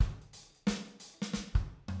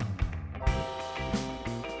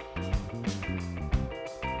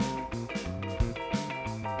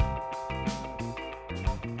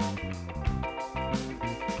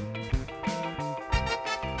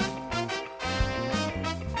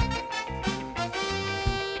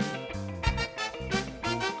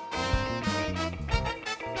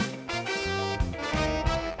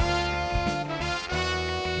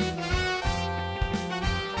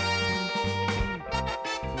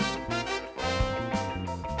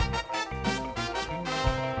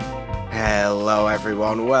Hello,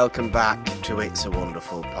 everyone. Welcome back to It's a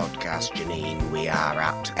Wonderful Podcast, Janine. We are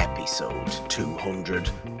at episode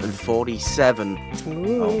 247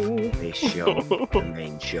 of this show, the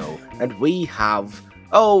main show. And we have,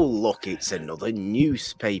 oh, look, it's another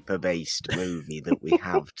newspaper-based movie that we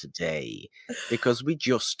have today. Because we're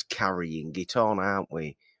just carrying it on, aren't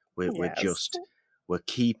we? We're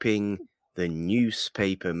keeping the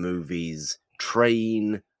newspaper movies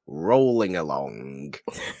train rolling along.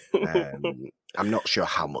 I'm not sure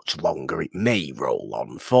how much longer it may roll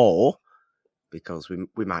on for, because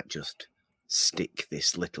we might just stick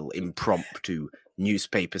this little impromptu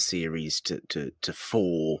newspaper series to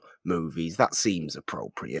 4 movies. That seems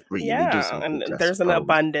appropriate, really, doesn't and it? there's an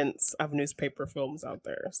abundance of newspaper films out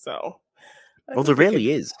there, so well, there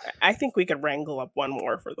really is. I think we could wrangle up one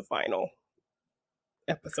more for the final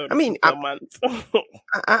episode. I mean, a month.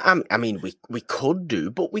 I mean, we could do,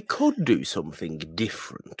 but we could do something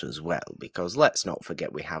different as well, because let's not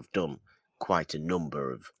forget we have done quite a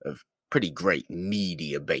number of pretty great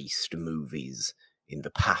media-based movies in the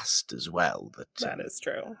past as well. That is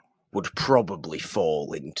true. Would probably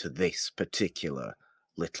fall into this particular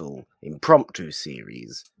little impromptu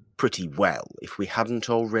series pretty well if we hadn't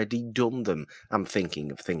already done them. I'm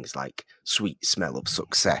thinking of things like Sweet Smell of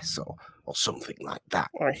Success or something like that.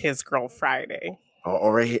 Or His Girl Friday.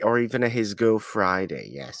 Or even a His Girl Friday,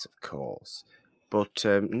 yes, of course. But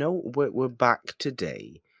no, we're back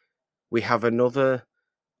today. We have another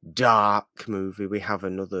dark movie. We have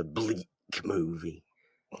another bleak movie.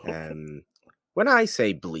 When I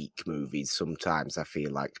say bleak movies, sometimes I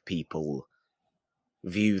feel like people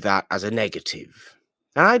view that as a negative.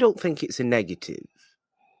 And I don't think it's a negative,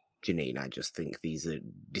 Janine. I just think these are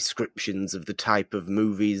descriptions of the type of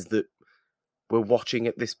movies that we're watching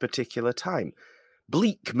at this particular time.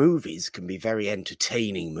 Bleak movies can be very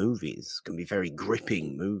entertaining movies, can be very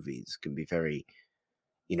gripping movies, can be very,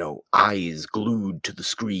 eyes glued to the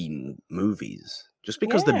screen movies. Just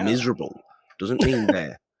because they're miserable doesn't mean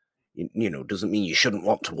they're, doesn't mean you shouldn't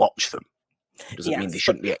want to watch them. Doesn't mean they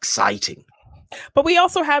shouldn't be exciting. But we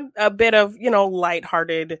also had a bit of,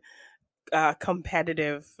 lighthearted,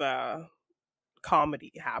 competitive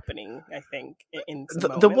comedy happening, I think, in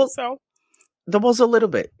some moments. There was a little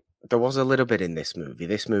bit. There was a little bit in this movie.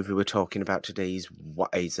 This movie we're talking about today is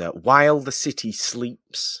While the City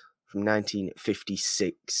Sleeps from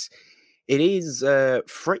 1956. It is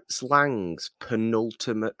Fritz Lang's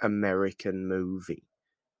penultimate American movie,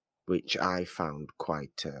 which I found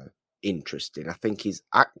quite interesting. I think his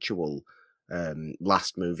actual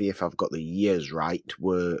last movie, if I've got the years right,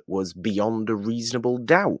 was Beyond a Reasonable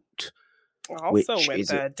Doubt. Also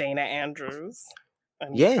with Dana Andrews.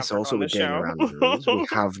 Yes, also with Dana Andrews. We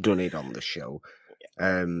have done it on the show.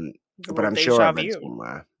 But I'm sure I read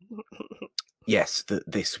somewhere. Yes,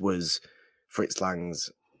 that this was Fritz Lang's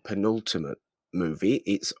penultimate movie.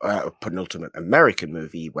 It's a penultimate American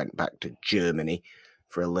movie. He went back to Germany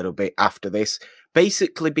for a little bit after this,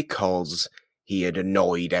 basically because he had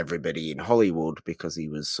annoyed everybody in Hollywood because he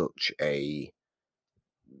was such a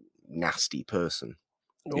nasty person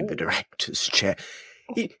in the director's chair.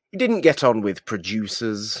 He didn't get on with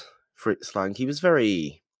producers, Fritz Lang. He was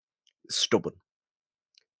very stubborn,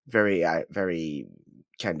 very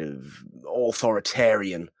kind of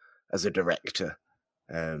authoritarian as a director.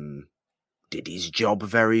 Did his job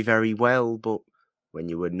very, very well, but when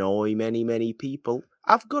you annoy many, many people,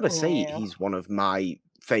 I've got to say he's one of my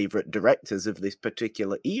favourite directors of this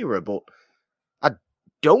particular era, but I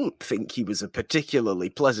don't think he was a particularly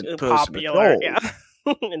pleasant person at all. Yeah.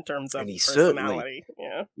 In terms of personality.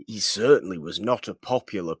 He certainly was not a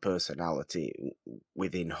popular personality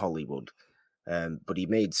within Hollywood. But he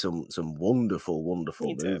made some wonderful,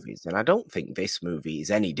 wonderful movies. And I don't think this movie is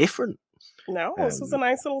any different. No, this was a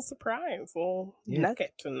nice little surprise, little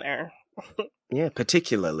nugget in there. Yeah,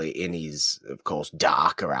 particularly in his, of course,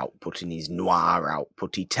 darker output, in his noir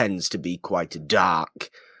output. He tends to be quite a dark,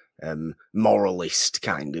 moralist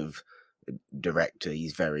kind of director.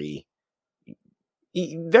 He's very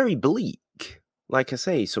bleak. Like I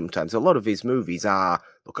say, sometimes a lot of his movies are,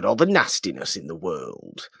 look at all the nastiness in the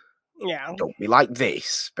world. Yeah. Don't be like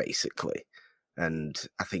this, basically. And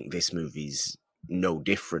I think this movie's no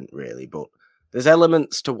different, really. But there's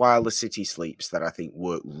elements to While the City Sleeps that I think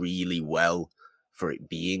work really well for it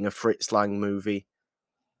being a Fritz Lang movie.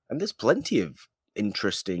 And there's plenty of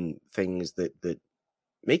interesting things that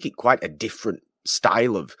make it quite a different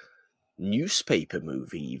style of newspaper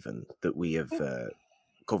movie, even, that we have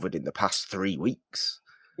covered in the past 3 weeks.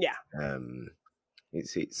 Yeah.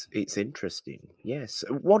 It's interesting. Yes.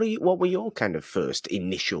 What were your kind of first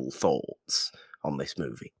initial thoughts on this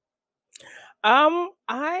movie?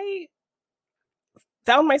 I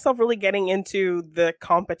found myself really getting into the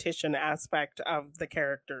competition aspect of the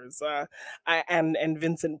characters, and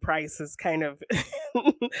Vincent Price's kind of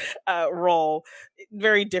role,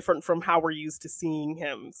 very different from how we're used to seeing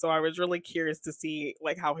him. So I was really curious to see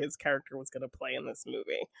like how his character was going to play in this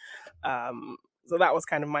movie. So that was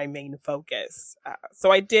kind of my main focus.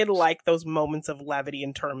 So I did like those moments of levity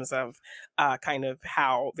in terms of kind of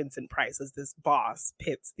how Vincent Price as this boss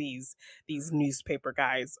pits these newspaper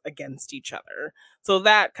guys against each other. So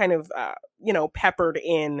that kind of peppered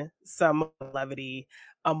in some levity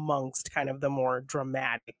amongst kind of the more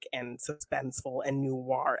dramatic and suspenseful and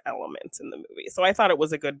noir elements in the movie. So I thought it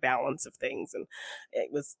was a good balance of things, and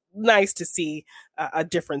it was nice to see a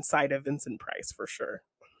different side of Vincent Price for sure.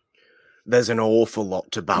 There's an awful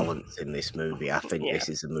lot to balance in this movie. I think this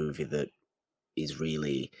is a movie that is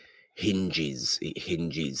really hinges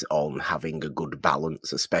on having a good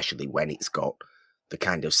balance, especially when it's got the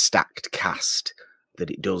kind of stacked cast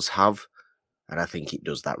that it does have. And I think it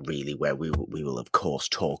does that really well. We will of course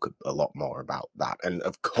talk a lot more about that, and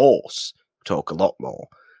of course talk a lot more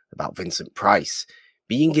about Vincent Price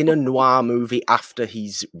being in a noir movie after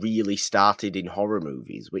he's really started in horror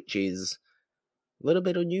movies, which is a little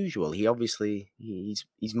bit unusual. He obviously he's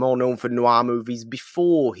more known for noir movies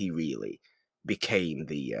before he really became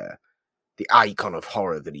the icon of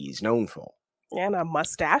horror that he is known for. And a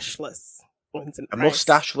mustacheless Vincent Price. A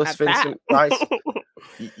mustacheless Vincent Price.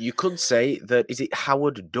 You could say that, is it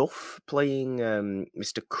Howard Duff playing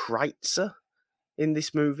Mr. Kreitzer in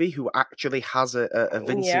this movie, who actually has a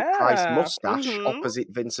Vincent Price mustache opposite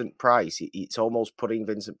Vincent Price? It's almost putting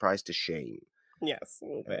Vincent Price to shame. Yes, a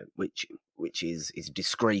little bit. Which is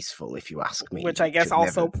disgraceful, if you ask me. Which I guess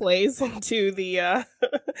also plays into the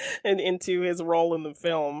into his role in the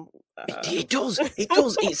film. It does.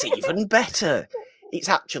 It's even better. It's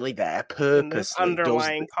actually there purposely.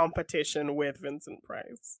 Underlying competition with Vincent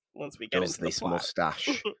Price. Once we get into this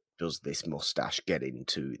mustache, does this mustache get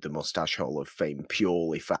into the Mustache Hall of Fame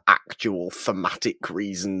purely for actual thematic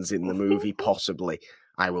reasons in the movie? Possibly.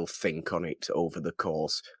 I will think on it over the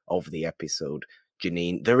course of the episode.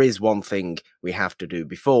 Janine, there is one thing we have to do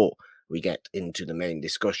before we get into the main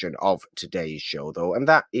discussion of today's show, though, and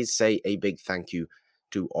that is say a big thank you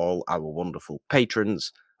to all our wonderful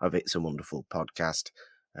patrons of It's a Wonderful Podcast.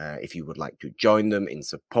 If you would like to join them in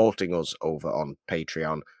supporting us over on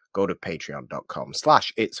Patreon, go to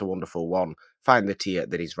patreon.com/itsawonderful1. Find the tier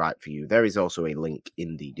that is right for you. There is also a link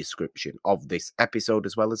in the description of this episode,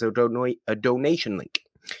 as well as a donation link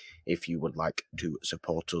if you would like to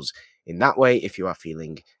support us in that way. If you are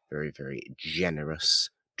feeling very, very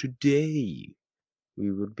generous today,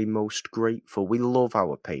 we would be most grateful. We love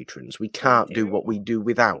our patrons. We can't do what we do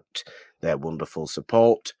without their wonderful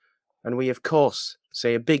support. And we, of course,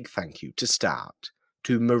 say a big thank you to start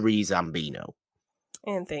to Marie Zambino.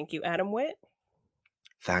 And thank you, Adam Witt.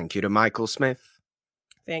 Thank you to Michael Smith.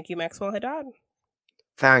 Thank you, Maxwell Haddad.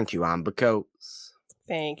 Thank you, Amber Coates.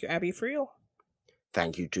 Thank you, Abby Friel.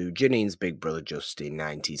 Thank you to Janine's Big Brother Justin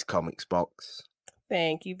 90s Comics Box.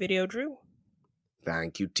 Thank you, Video Drew.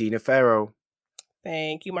 Thank you, Tina Farrow.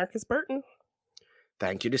 Thank you, Marcus Burton.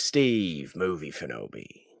 Thank you to Steve, Movie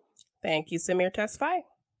Fanobi. Thank you, Samir Tesfaye.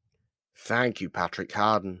 Thank you, Patrick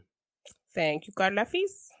Harden. Thank you, Carla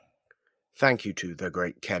Fils. Thank you to the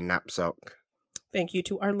great Ken Knapsack. Thank you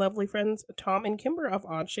to our lovely friends Tom and Kimber of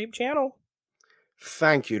Odd Shape Channel.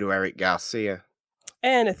 Thank you to Eric Garcia.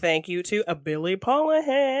 And thank you to Billy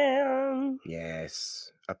Pollahan.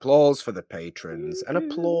 Yes. Applause for the patrons and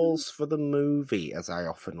applause for the movie, as I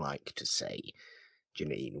often like to say,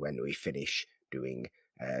 Janine, when we finish doing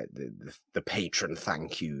the patron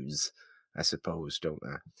thank yous, I suppose, don't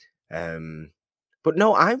I? But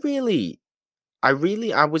no, I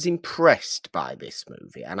was impressed by this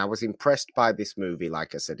movie, and I was impressed by this movie,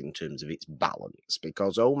 like I said, in terms of its balance,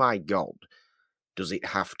 because, oh my God, does it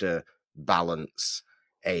have to balance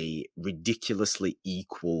a ridiculously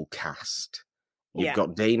equal cast. You've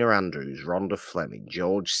got Dana Andrews, Rhonda Fleming,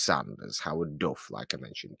 George Sanders, Howard Duff, like I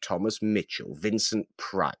mentioned, Thomas Mitchell, Vincent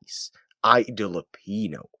Price, Ida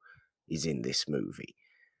Lupino is in this movie.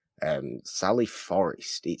 Sally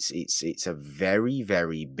Forrest. It's a very,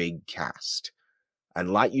 very big cast.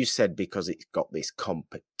 And like you said, because it's got this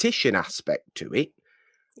competition aspect to it,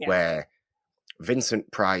 where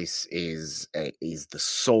Vincent Price is the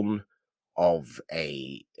son of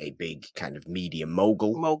a big kind of media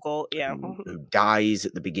mogul, who dies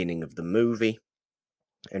at the beginning of the movie,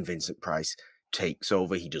 and Vincent Price takes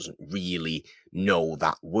over. He doesn't really know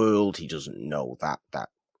that world. He doesn't know that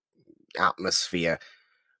atmosphere.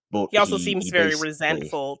 But he also seems very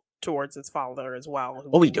resentful towards his father as well, who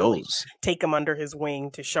Oh, he didn't really does. take him under his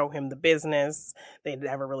wing to show him the business. They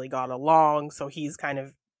never really got along, so he's kind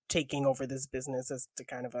of taking over this business as to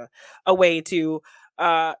kind of a way to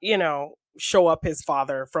show up his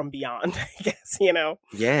father from beyond, I guess,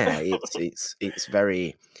 Yeah, it's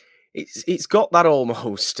very it's got that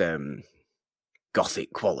almost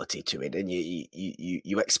gothic quality to it, and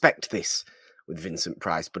you expect this with Vincent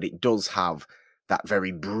Price, but it does have that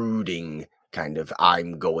very brooding kind of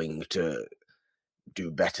 "I'm going to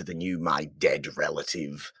do better than you, my dead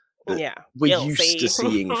relative" that Yeah, we're used to guilty.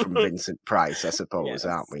 seeing from Vincent Price, I suppose,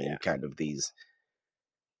 aren't Yes, we? yeah. And kind of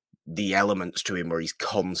the elements to him where he's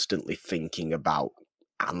constantly thinking about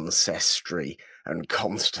ancestry and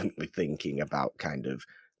constantly thinking about kind of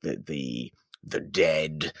the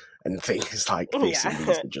dead and things like this, and these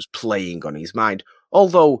Yeah. are just playing on his mind.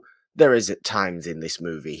 Although there is at times in this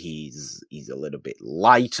movie he's a little bit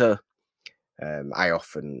lighter. I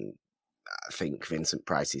often think Vincent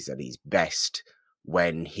Price is at his best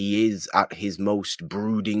when he is at his most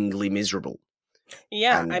broodingly miserable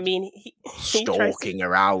Yeah, I and mean, he tries to. stalking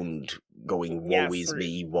around going, "Woe Yes, is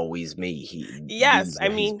me, woe is me." yes, These I are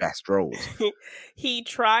his mean, best roles. he's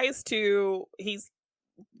tries to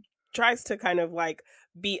kind of like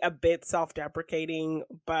be a bit self-deprecating,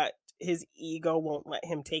 but his ego won't let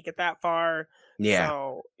him take it that far. Yeah.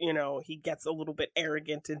 So, he gets a little bit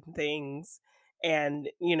arrogant in things. And,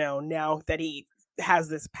 now that he has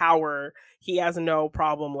this power, he has no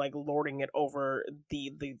problem like lording it over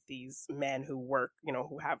these men who work,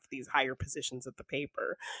 who have these higher positions at the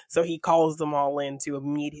paper. So he calls them all in to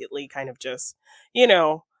immediately kind of just, you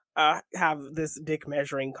know, have this dick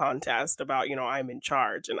measuring contest about, I'm in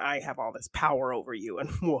charge and I have all this power over you and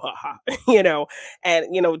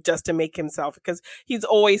and just to make himself, because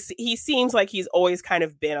he seems like he's always kind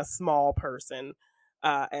of been a small person.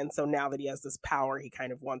 And so now that he has this power, he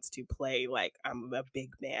kind of wants to play like I'm a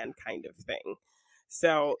big man kind of thing.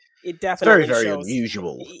 So it It's very, definitely very shows.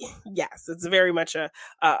 unusual. Yes, it's very much a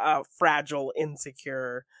fragile,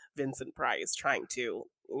 insecure Vincent Price trying to,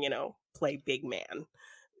 play big man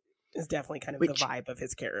is definitely kind of the Which vibe of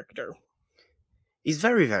his character. is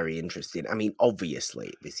very, very interesting. I mean,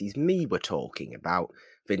 obviously, this is me we're talking about.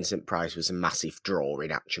 Vincent Price was a massive draw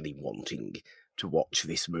in actually wanting to watch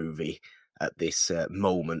this movie at this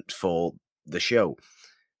moment for the show.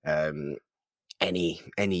 Um, any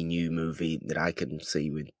new movie that I can see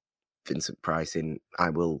with Vincent Price in,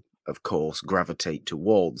 I will, of course, gravitate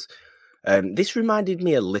towards. This reminded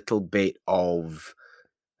me a little bit of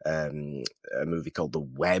um, a movie called The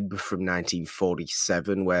Web from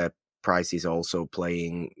 1947, where Price is also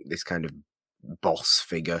playing this kind of boss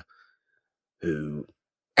figure who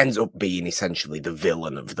ends up being essentially the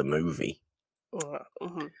villain of the movie.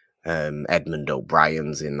 Mm-hmm. Edmund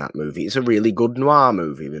O'Brien's in that movie. It's a really good noir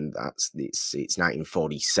movie, and it's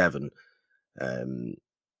 1947.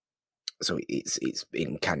 So it's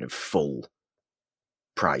in kind of full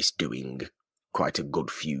Price doing quite a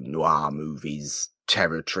good few noir movies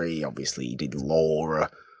territory. Obviously, he did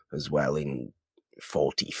Laura as well in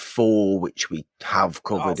 44, which we have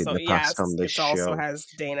covered in Also, the past yes, on this which also show. has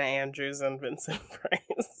Dana Andrews and Vincent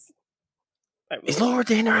Price. Is Laura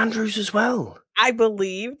Dana Andrews as well? I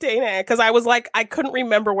believe Dana, because I was like, I couldn't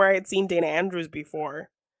remember where I had seen Dana Andrews before.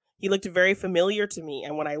 He looked very familiar to me,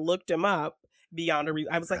 and when I looked him up, Beyond a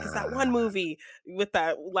Reason, I was like, "Is that one movie with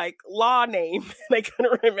that like law name?" And I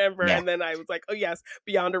couldn't remember, Yeah. and then I was like, "Oh yes,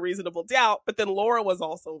 Beyond a Reasonable Doubt." But then Laura was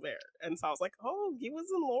also there, and so I was like, "Oh, he was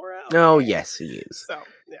in Laura." Okay. Oh, yes, he is. So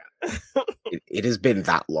yeah, it has been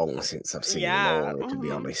that long since I've seen yeah, Laura, to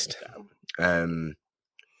be honest. yeah.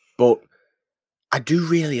 But I do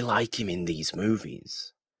really like him in these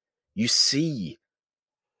movies. You see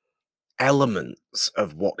elements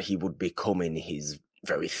of what he would become in his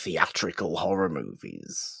very theatrical horror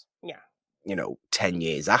movies. Yeah. 10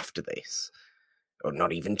 years after this. Or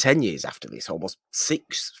not even 10 years after this, almost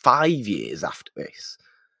 5 years after this.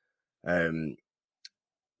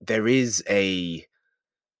 There is a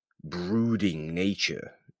brooding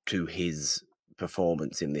nature to his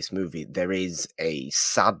performance in this movie. There is a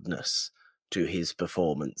sadness to his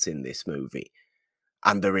performance in this movie.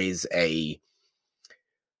 And there is a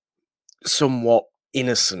somewhat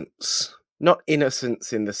innocence. Not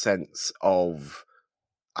innocence in the sense of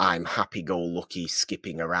I'm happy-go-lucky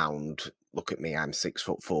skipping around. Look at me, I'm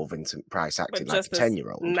 6'4", Vincent Price acting But like a just this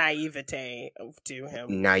 10-year-old. naivete to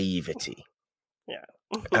him. Naivety. Yeah.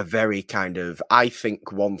 A very kind of, I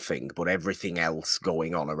think one thing, but everything else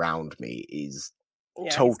going on around me is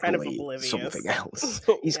totally something else.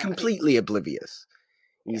 He's completely oblivious.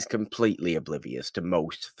 He's completely oblivious to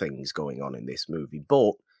most things going on in this movie,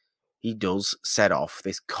 but he does set off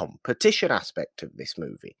this competition aspect of this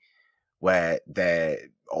movie, where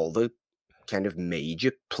all the kind of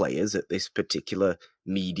major players at this particular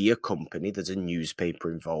media company. There's a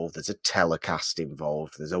newspaper involved, there's a telecast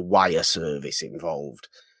involved, there's a wire service involved.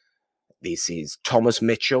 This is Thomas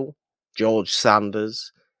Mitchell, George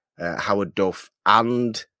Sanders, Howard Duff,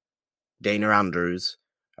 and Dana Andrews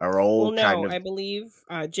are all I believe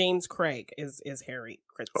James Craig is Harry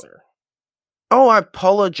Kritzer. Oh, I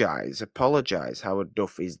apologize. Howard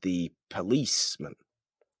Duff is the policeman.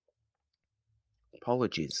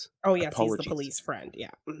 Apologies. Oh, yes, he's the police friend.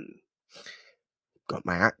 Yeah. Mm-hmm. Got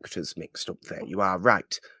my actors mixed up there. You are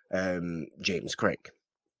right. James Craig.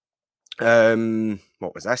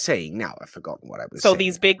 What was I saying now? I've forgotten what I was saying. So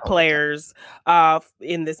these big players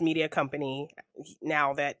in this media company,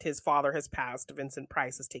 now that his father has passed, Vincent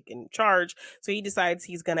Price has taken charge. So he decides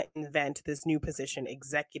he's going to invent this new position,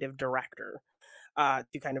 executive director,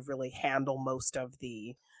 to kind of really handle most of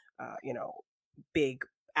the, big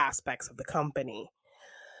aspects of the company.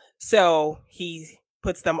 So he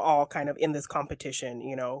puts them all kind of in this competition,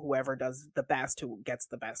 whoever does the best, who gets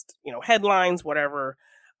the best, headlines, whatever,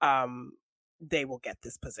 they will get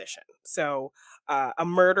this position. So a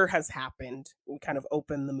murder has happened. We kind of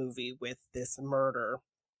open the movie with this murder.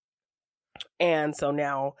 And so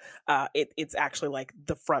now it's actually like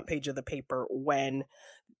the front page of the paper when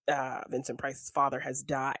Vincent Price's father has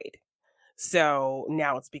died. So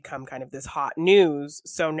now it's become kind of this hot news.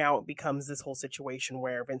 So now it becomes this whole situation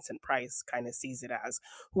where Vincent Price kind of sees it as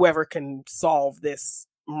whoever can solve this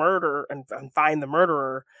murder and find the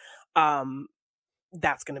murderer,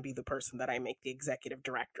 that's going to be the person that I make the executive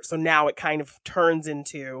director. So now it kind of turns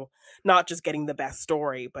into not just getting the best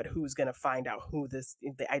story, but who's going to find out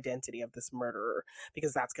the identity of this murderer,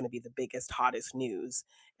 because that's going to be the biggest, hottest news.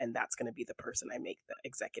 And that's going to be the person I make the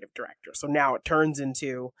executive director. So now it turns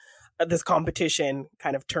into this competition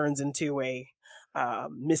kind of turns into a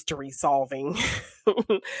mystery solving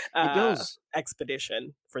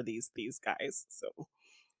expedition for these guys. So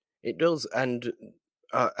it does. And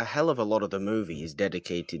a hell of a lot of the movie is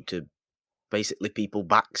dedicated to basically people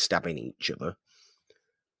backstabbing each other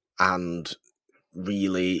and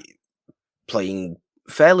really playing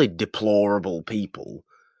fairly deplorable people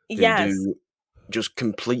who do just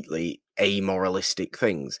completely amoralistic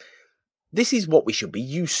things. This is what we should be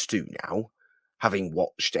used to now, having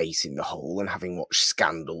watched Ace in the Hole and having watched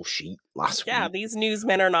Scandal Sheet last week. Yeah, these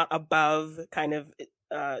newsmen are not above kind of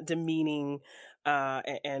demeaning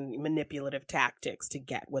and manipulative tactics to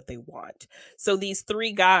get what they want. So these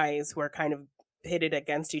three guys who are kind of pitted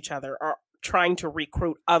against each other are trying to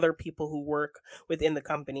recruit other people who work within the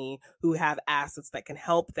company who have assets that can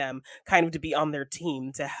help them kind of to be on their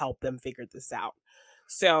team to help them figure this out.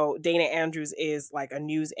 So Dana Andrews is like a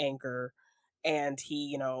news anchor, and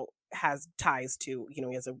he, has ties to, he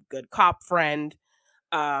has a good cop friend.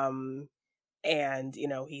 And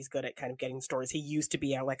he's good at kind of getting stories. He used to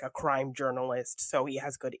be like a crime journalist, so he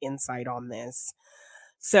has good insight on this.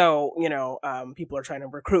 So people are trying to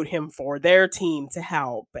recruit him for their team to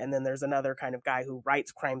help, and then there's another kind of guy who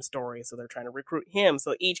writes crime stories, so they're trying to recruit him.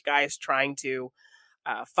 So each guy is trying to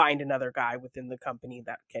find another guy within the company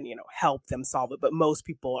that can help them solve it, but most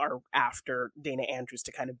people are after Dana Andrews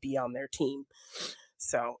to kind of be on their team.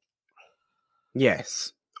 So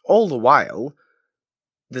yes, all the while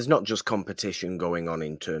there's not just competition going on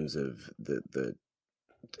in terms of the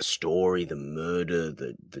story, the murder,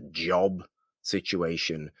 the job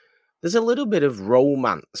situation. There's a little bit of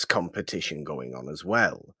romance competition going on as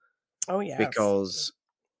well. Oh, yeah. Because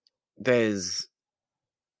there's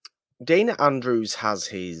Dana Andrews has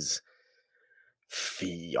his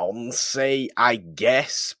fiance, I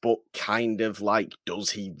guess, but kind of like,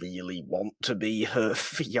 does he really want to be her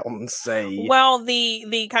fiance? Well,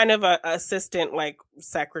 the kind of assistant, like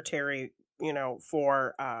secretary,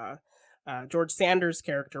 for George Sanders'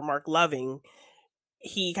 character, Mark Loving,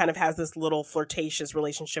 he kind of has this little flirtatious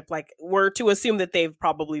relationship. Like, we're to assume that they've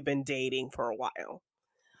probably been dating for a while.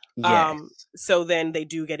 Yes. So then they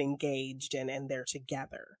do get engaged and they're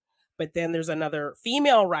together. But then there's another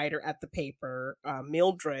female writer at the paper,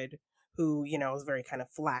 Mildred, who, is very kind of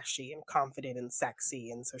flashy and confident and sexy.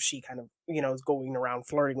 And so she kind of, is going around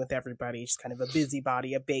flirting with everybody. She's kind of a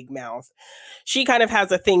busybody, a big mouth. She kind of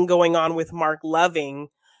has a thing going on with Mark Loving.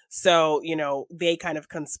 So, they kind of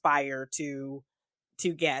conspire to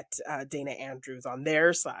get Dana Andrews on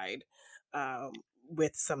their side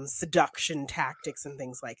with some seduction tactics and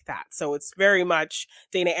things like that. So it's very much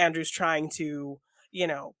Dana Andrews trying to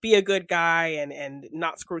be a good guy and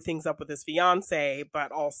not screw things up with his fiance, but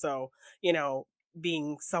also,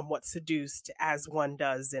 being somewhat seduced as one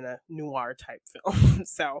does in a noir type film.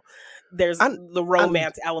 So there's the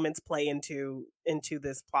romance elements play into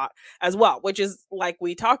this plot as well, which is like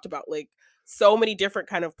we talked about, like so many different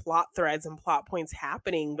kind of plot threads and plot points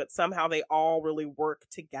happening, but somehow they all really work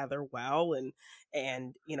together well and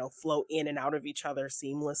flow in and out of each other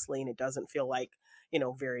seamlessly, and it doesn't feel like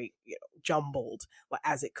very jumbled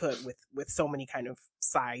as it could with so many kind of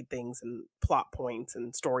side things and plot points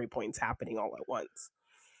and story points happening all at once.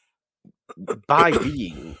 By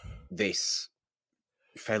being this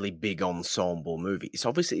fairly big ensemble movie, it's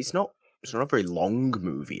not a very long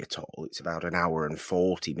movie at all. It's about an hour and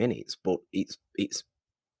 40 minutes, but it's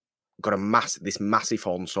got this massive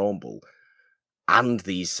ensemble and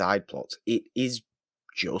these side plots. It is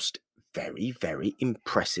just very, very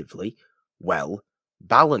impressively well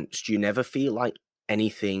balanced. You never feel like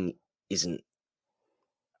anything isn't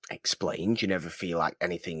explained. You never feel like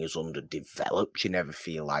anything is underdeveloped. You never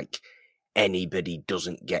feel like anybody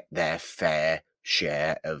doesn't get their fair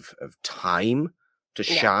share of time to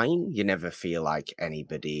shine. You never feel like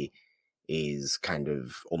anybody is kind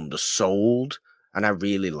of undersold. And I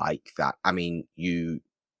really like that. I mean, you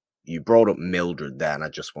brought up Mildred there, and I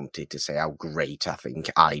just wanted to say how great I think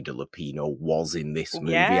Ida Lupino was in this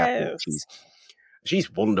movie. Yes. I think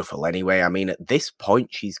she's wonderful anyway. I mean, at this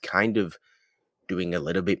point, she's kind of doing a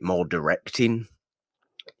little bit more directing.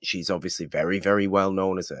 She's obviously very, very well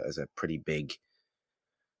known as a pretty big,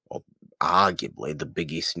 or arguably the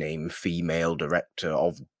biggest name female director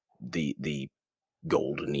of the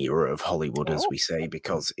golden era of Hollywood, as we say,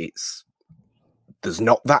 because there's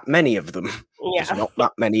not that many of them. Yeah. There's not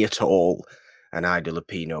that many at all, and Ida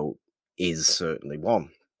Lupino is certainly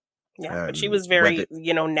one. Yeah, but she was very,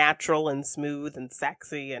 natural and smooth and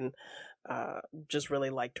sexy, and just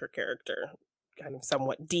really liked her character. Kind of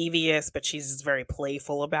somewhat devious, but she's very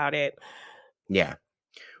playful about it. Yeah.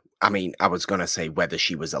 I mean, I was going to say whether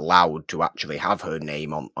she was allowed to actually have her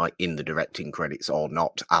name on in the directing credits or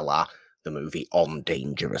not, a la the movie On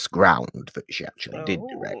Dangerous Ground that she actually did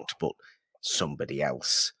direct, but somebody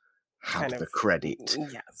else had the credit.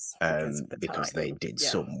 Yes, because they did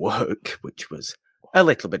some work, which was a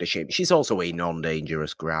little bit of shame. She's also in On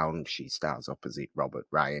Dangerous Ground. She stars opposite Robert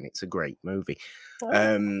Ryan. It's a great movie.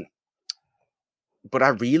 But I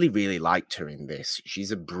really, really liked her in this.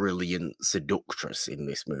 She's a brilliant seductress in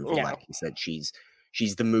this movie. Yeah. Like you said, she's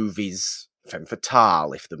the movie's femme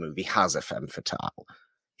fatale. If the movie has a femme fatale,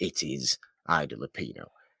 it is Ida Lupino.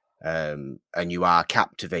 And you are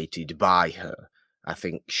captivated by her. I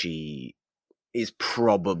think she is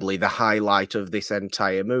probably the highlight of this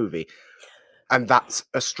entire movie. And that's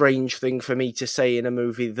a strange thing for me to say in a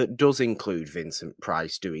movie that does include Vincent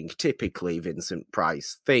Price doing typically Vincent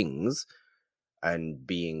Price things and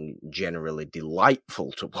being generally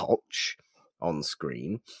delightful to watch on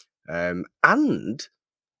screen. And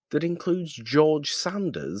that includes George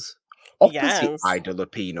Sanders opposite Ida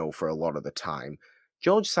Lupino for a lot of the time.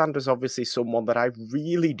 George Sanders, obviously someone that I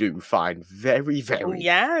really do find very, very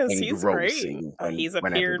engrossing. He's great. He's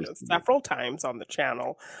appeared several times on the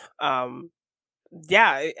channel.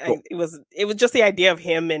 It was just the idea of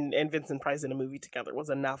him and Vincent Price in a movie together was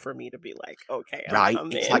enough for me to be like, okay, right?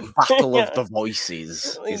 It's like Battle of the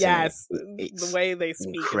Voices. Yes, the way they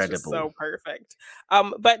speak incredible. Is just so perfect.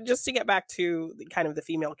 But just to get back to the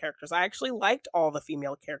female characters, I actually liked all the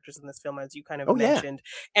female characters in this film, as you kind of mentioned.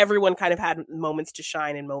 Yeah. Everyone kind of had moments to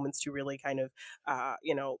shine and moments to really kind of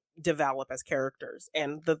develop as characters,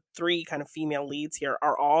 and the three kind of female leads here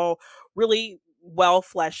are all really well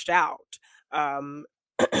fleshed out.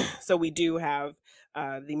 So we do have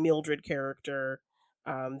the Mildred character.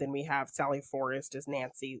 Then we have Sally Forrest as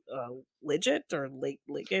Nancy Liggett or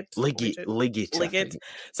Liggett.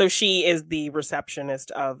 So she is the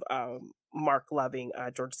receptionist of Mark Loving,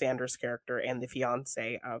 George Sanders' character, and the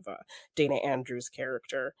fiance of Dana Andrews'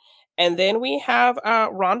 character. And then we have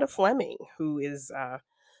Rhonda Fleming, who is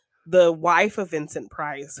the wife of Vincent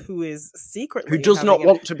Price, who is secretly... Who does not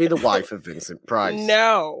want to be the wife of Vincent Price.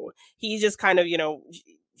 No. He just kind of,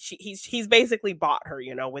 he's basically bought her,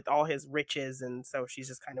 with all his riches, and so she's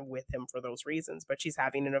just kind of with him for those reasons. But she's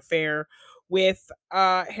having an affair with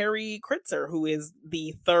Harry Kritzer, who is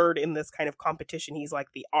the third in this kind of competition. He's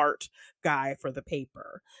like the art guy for the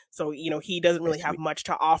paper. So, he doesn't really have much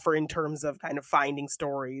to offer in terms of kind of finding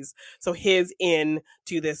stories. So his in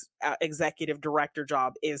to this executive director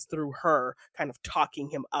job is through her kind of talking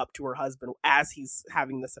him up to her husband as he's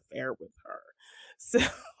having this affair with her.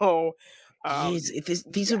 So...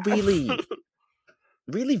 these are really,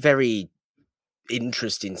 really very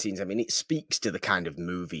interesting scenes. I mean, it speaks to the kind of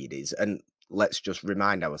movie it is. And let's just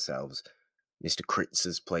remind ourselves, Mr.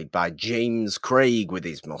 Kritzer's played by James Craig with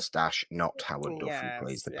his mustache, not Howard Duff, who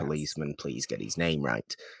plays the policeman. Please get his name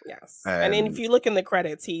right. Yes. And if you look in the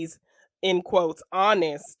credits, he's, in quotes,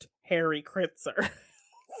 honest Harry Kritzer.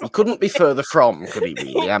 He couldn't be further from, could he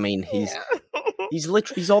really? I mean, he's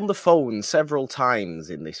on the phone several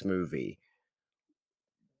times in this movie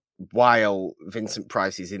while Vincent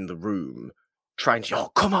Price is in the room trying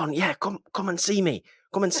to, come on, come and see me.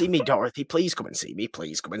 Come and see me, Dorothy. Please come and see me.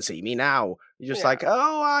 Please come and see me now. You're just like,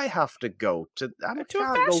 I have to go to a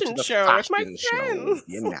fashion show with my friends.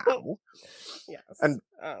 Now. Yes. And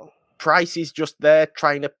Price is just there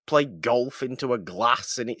trying to play golf into a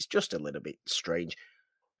glass, and it's just a little bit strange.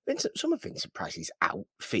 Some of Vincent Price's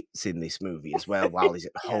outfits in this movie as well, while he's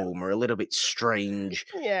at home, are a little bit strange.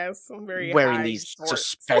 Yes, very wearing these shorts.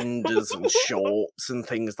 Suspenders and shorts and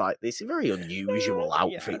things like this. Very unusual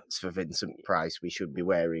outfits for Vincent Price. We should be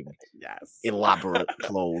wearing elaborate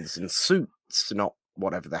clothes and suits, not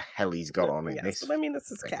whatever the hell he's got on in this. I mean,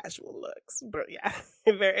 this is casual looks, but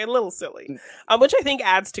very a little silly, which I think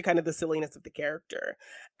adds to kind of the silliness of the character.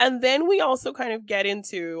 And then we also kind of get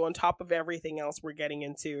into, on top of everything else, we're getting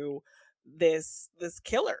into this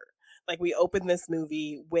killer. Like, we open this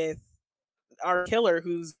movie with our killer,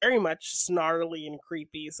 who's very much snarly and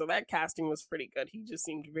creepy. So that casting was pretty good. He just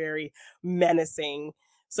seemed very menacing.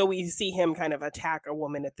 So we see him kind of attack a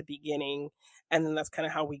woman at the beginning, and then that's kind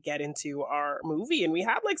of how we get into our movie. And we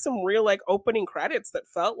had like some real like opening credits that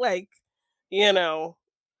felt like,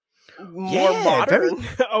 more modern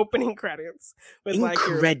opening credits with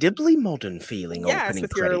incredibly modern feeling. Opening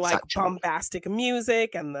with credits, your like bombastic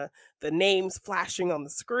music and the names flashing on the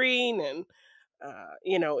screen, and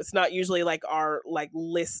it's not usually like our like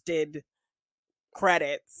listed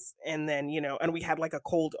credits, and then and we had like a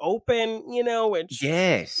cold open, which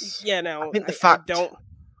I think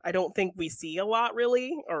I don't think we see a lot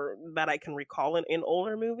really, or that I can recall in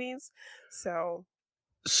older movies. So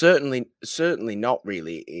certainly not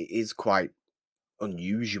really. It is quite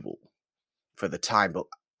unusual for the time, but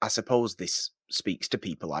I suppose this speaks to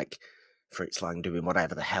people like Fritz Lang doing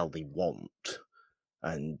whatever the hell they want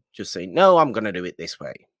and just saying, no, I'm going to do it this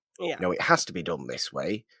way. No, it has to be done this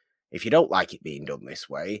way. If you don't like it being done this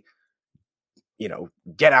way,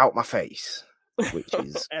 get out my face, which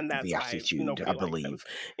is and that's the attitude, I believe.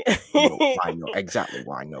 Exactly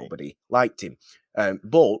why nobody liked him.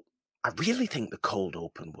 But I really think the cold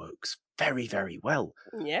open works very, very well.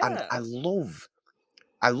 Yeah. And I love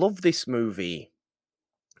this movie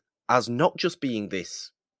as not just being this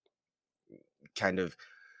kind of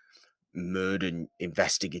murder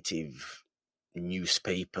investigative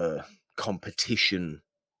newspaper competition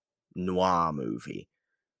noir movie,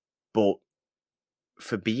 but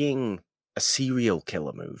for being a serial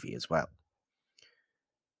killer movie as well,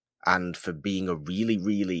 and for being a really,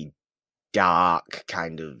 really dark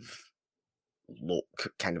kind of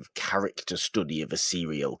look, kind of character study of a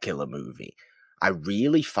serial killer movie. I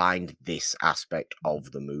really find this aspect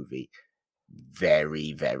of the movie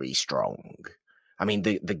very, very strong. I mean,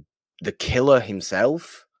 the killer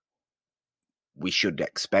himself, we should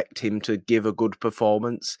expect him to give a good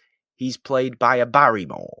performance. He's played by a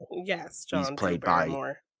Barrymore. Yes, John. He's played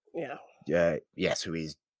Barrymore. Yes, who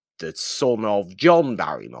is the son of John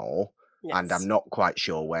Barrymore. Yes. And I'm not quite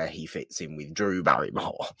sure where he fits in with Drew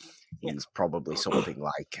Barrymore. He's probably something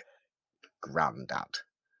like granddad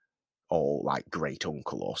or like great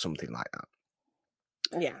uncle or something like that.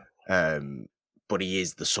 Yeah. But he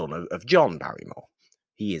is the son of John Barrymore.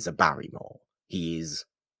 He is a Barrymore. He is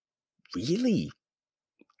really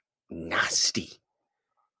nasty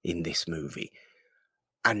in this movie.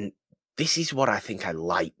 And this is what I think I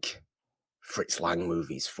like Fritz Lang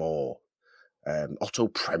movies for. Otto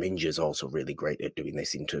Preminger is also really great at doing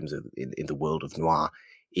this in terms of in the world of noir.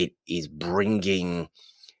 It is pushing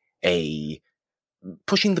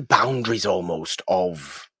the boundaries almost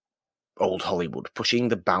of old Hollywood, pushing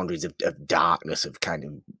the boundaries of darkness, of kind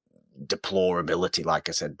of deplorability, like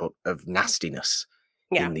I said, but of nastiness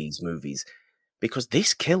in these movies. Because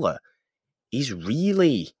this killer is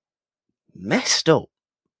really messed up.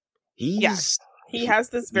 He has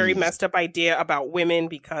this very messed up idea about women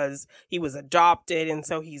because he was adopted, and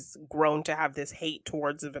so he's grown to have this hate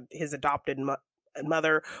towards his adopted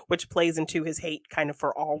mother, which plays into his hate kind of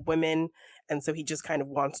for all women. And so he just kind of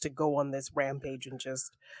wants to go on this rampage and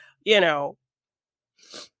just,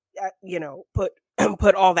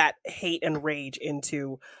 put all that hate and rage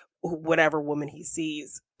into whatever woman he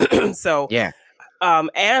sees. So,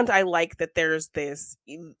 and I like that there's this,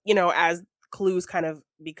 as clues kind of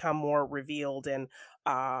become more revealed and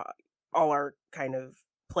all our kind of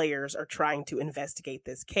players are trying to investigate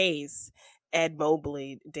this case, Ed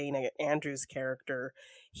Mobley, Dana Andrews' character,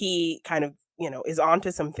 he kind of, is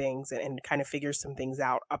onto some things and kind of figures some things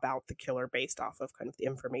out about the killer based off of kind of the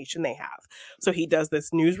information they have. So he does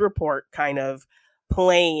this news report kind of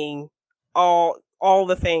playing all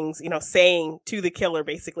the things, saying to the killer,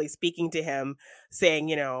 basically speaking to him, saying,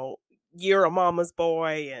 you're a mama's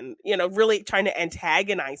boy, and really trying to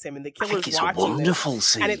antagonize him, and the I think killer's it's a watching this, wonderful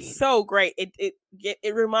and it's scene. so great.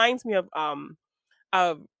 It reminds me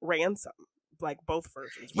of Ransom, like both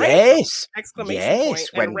versions. Ransom! Yes, Exclamation point, yes.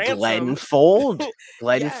 and When Glenn Ransom.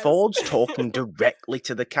 Yes. Ford's talking directly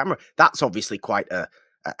to the camera. That's obviously quite a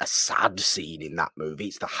sad scene in that movie.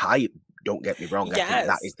 It's the high. Don't get me wrong. I think that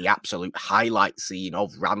Yes. is the absolute highlight scene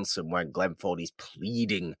of Ransom, when Glenn Ford is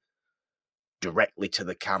pleading directly to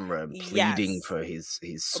the camera and pleading Yes. for his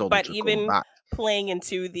son But to come even back. playing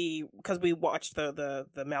into because we watched the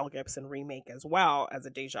Mel Gibson remake as well as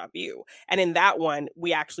a Deja Vu, and in that one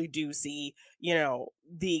we actually do see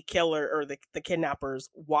the killer or the kidnappers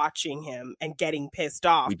watching him and getting pissed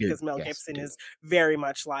off We do, because Mel yes, we Gibson do. is very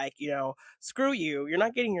much like, screw you, you're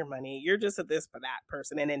not getting your money, you're just a this but that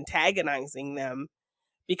person, and antagonizing them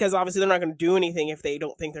because obviously they're not going to do anything if they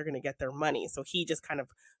don't think they're going to get their money. So he just kind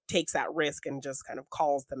of takes that risk and just kind of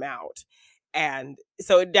calls them out. And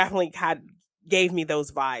so it definitely gave me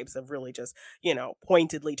those vibes of really just,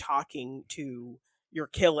 pointedly talking to your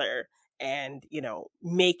killer and,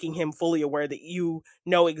 making him fully aware that you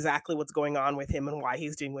know exactly what's going on with him and why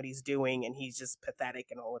he's doing what he's doing, and he's just pathetic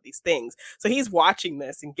and all of these things. So he's watching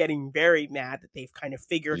this and getting very mad that they've kind of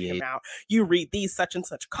figured him out. You read these such and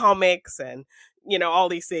such comics and all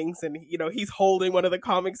these things, and he's holding one of the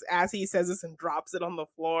comics as he says this and drops it on the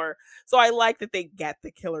floor. So I like that they get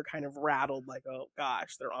the killer kind of rattled, like, oh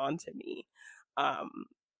gosh, they're on to me. um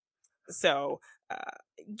so uh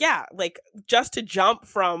yeah, like, just to jump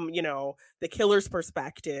from the killer's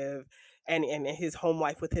perspective and his home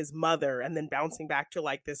life with his mother, and then bouncing back to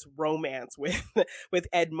like this romance with with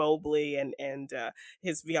Ed Mobley and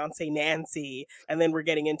his fiance Nancy, and then we're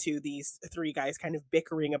getting into these three guys kind of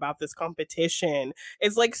bickering about this competition.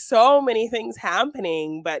 It's like so many things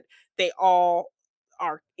happening, but they all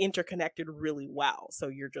are interconnected really well, so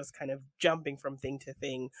you're just kind of jumping from thing to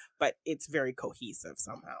thing, but it's very cohesive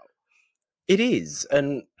somehow. It is.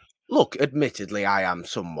 And look, admittedly, I am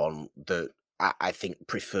someone that I think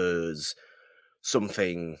prefers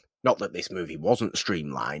something. Not that this movie wasn't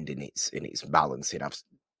streamlined in its balancing. I've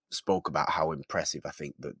spoke about how impressive I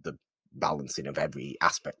think that the balancing of every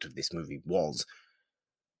aspect of this movie was.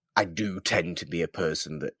 I do tend to be a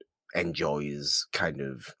person that enjoys kind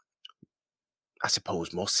of, I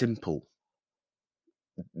suppose, more simple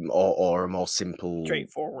or a more simple,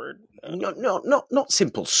 Straightforward. not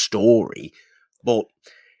simple story, but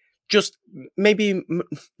just maybe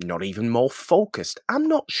not even more focused. I'm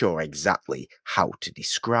not sure exactly how to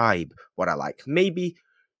describe what I like. Maybe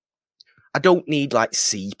I don't need like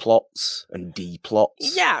C plots and D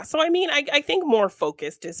plots. Yeah, so I mean, I think more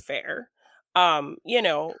focused is fair. But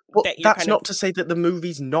That you're that's kind of, not to say that the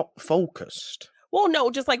movie's not focused. well,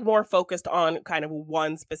 no, just like more focused on kind of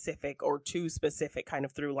one specific or two specific kind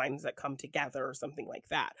of through lines that come together or something like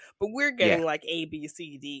that. But we're Yeah, getting like A, B,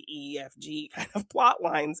 C, D, E, F, G kind of plot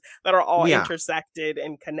lines that are all we are. intersected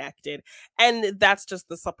and connected. And that's just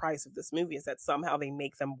the surprise of this movie, is that somehow they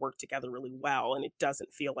make them work together really well. And it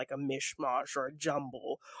doesn't feel like a mishmash or a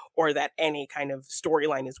jumble, or that any kind of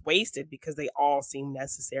storyline is wasted, because they all seem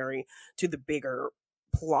necessary to the bigger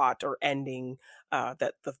plot or ending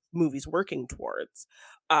that the movie's working towards.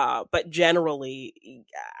 But generally,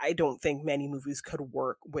 I don't think many movies could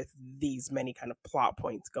work with these many kind of plot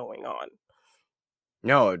points going on.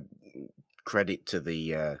 No, credit to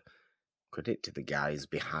the guys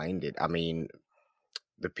behind it. I mean,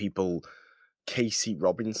 the people. Casey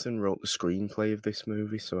Robinson wrote the screenplay of this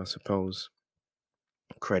movie, so I suppose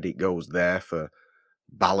credit goes there for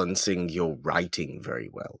balancing your writing very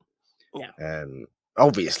well. Yeah.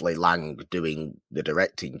 Obviously Lang doing the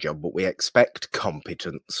directing job, but we expect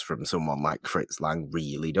competence from someone like Fritz Lang,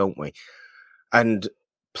 really, don't we? And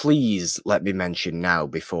please let me mention now,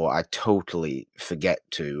 before I totally forget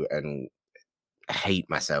to and hate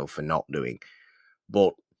myself for not doing,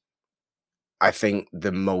 but I think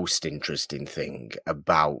the most interesting thing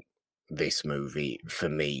about this movie for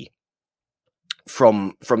me,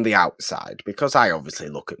 from the outside, because I obviously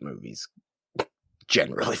look at movies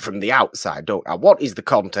generally from the outside, don't I? What is the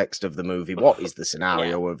context of the movie? What is the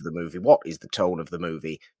scenario of the movie? What is the tone of the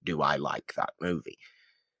movie? Do I like that movie?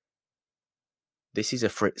 This is a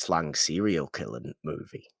Fritz Lang serial killer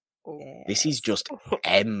movie. Yes. This is just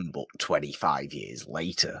M, but 25 years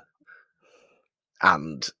later.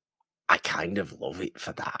 And I kind of love it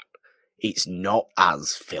for that. It's not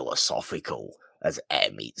as philosophical as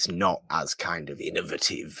M. It's not as kind of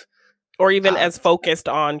innovative. Or even as focused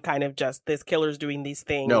on kind of just this killer's doing these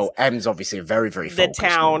things. No, M's obviously a very, very focused. The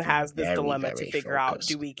town movie. has this dilemma to figure out,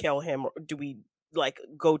 do we kill him or do we like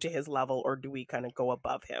go to his level or do we kind of go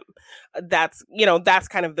above him? That's, that's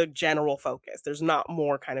kind of the general focus. There's not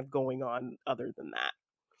more kind of going on other than that.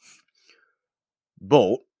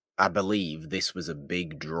 But I believe this was a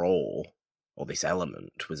big draw, or this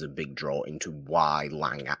element was a big draw into why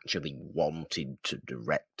Lang actually wanted to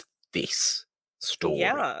direct this story.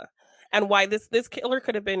 Yeah. And why this killer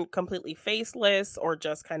could have been completely faceless or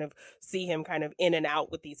just kind of see him kind of in and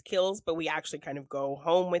out with these kills, but we actually kind of go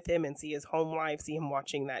home with him and see his home life, see him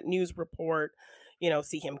watching that news report,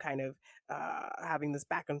 see him kind of having this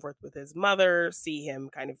back and forth with his mother, see him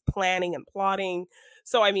kind of planning and plotting.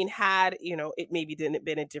 So, I mean, had, it maybe didn't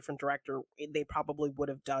been a different director, they probably would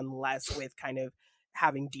have done less with kind of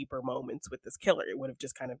having deeper moments with this killer. It would have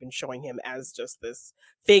just kind of been showing him as just this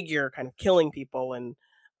figure kind of killing people and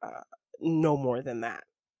no more than that.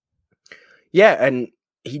 Yeah, and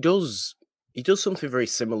he does something very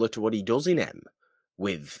similar to what he does in M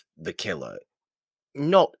with the killer.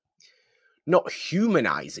 Not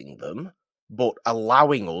humanizing them, but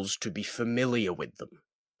allowing us to be familiar with them.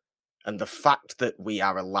 And the fact that we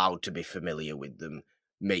are allowed to be familiar with them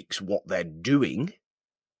makes what they're doing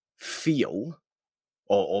feel,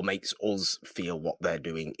 or makes us feel what they're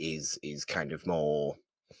doing is kind of more,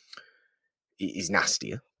 is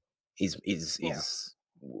nastier.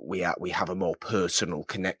 We have a more personal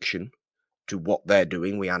connection to what they're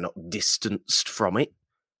doing. We are not distanced from it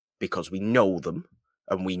because we know them,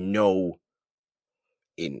 and we know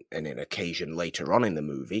in an occasion later on in the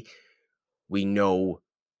movie, we know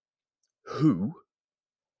who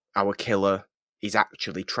our killer is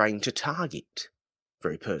actually trying to target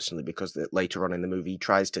very personally, because later on in the movie he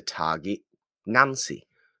tries to target Nancy,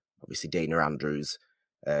 obviously Dana Andrews'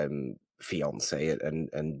 fiance,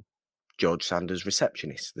 and George Sanders'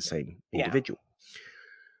 receptionist, the same individual.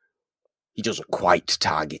 He doesn't quite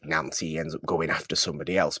target Nancy, he ends up going after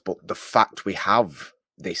somebody else, but the fact we have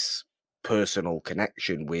this personal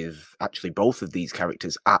connection with actually both of these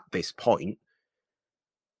characters at this point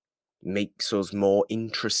makes us more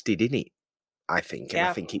interested in it, I think. And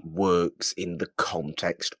I think it works in the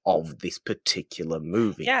context of this particular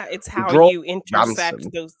movie. Yeah, it's how you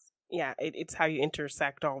intersect those. Yeah, it's how you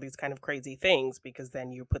intersect all these kind of crazy things, because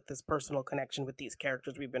then you put this personal connection with these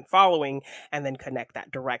characters we've been following and then connect that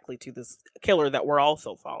directly to this killer that we're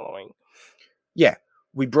also following. Yeah,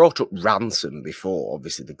 we brought up Ransom before,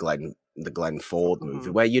 obviously the Glenn Ford movie,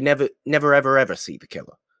 where you never ever see the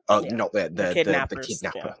killer. Not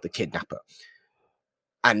the kidnapper.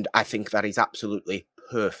 And I think that is absolutely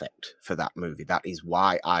perfect for that movie. That is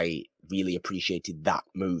why I really appreciated that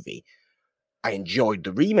movie. I enjoyed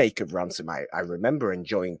the remake of Ransom. I remember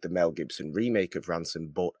enjoying the Mel Gibson remake of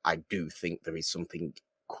Ransom, but I do think there is something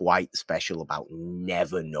quite special about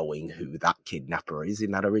never knowing who that kidnapper is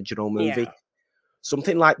in that original movie. Yeah.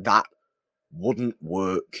 Something like that wouldn't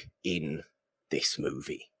work in this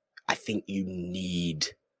movie. I think you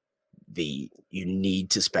need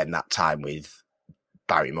to spend that time with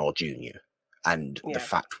Barrymore Jr. And the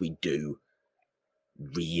fact we do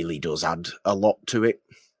really does add a lot to it.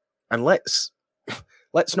 And let's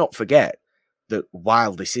not forget that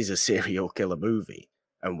while this is a serial killer movie,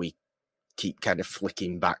 and we keep kind of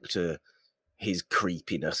flicking back to his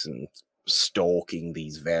creepiness and stalking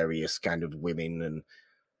these various kind of women and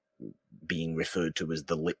being referred to as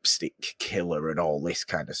the lipstick killer and all this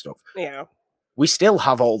kind of stuff. Yeah. We still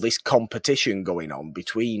have all this competition going on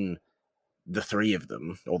between the three of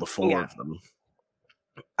them, or the four of them,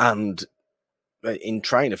 and in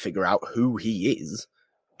trying to figure out who he is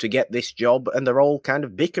to get this job, and they're all kind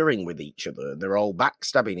of bickering with each other, they're all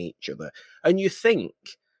backstabbing each other, and you think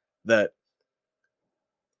that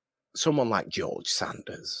someone like George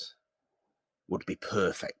Sanders would be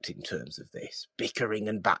perfect in terms of this bickering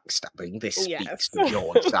and backstabbing. This speaks to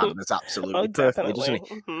George Sanders absolutely perfectly, doesn't it?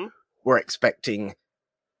 Mm-hmm. We're expecting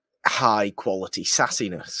high quality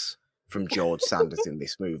sassiness from George Sanders in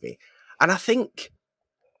this movie, and I think,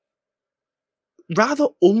 rather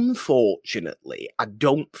unfortunately, I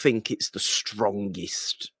don't think it's the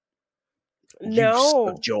strongest use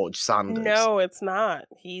of George Sanders. No, it's not.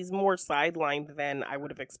 He's more sidelined than I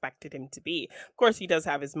would have expected him to be. Of course, he does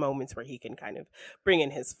have his moments where he can kind of bring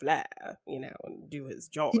in his flair, and do his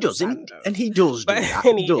George. He does, and he does do that.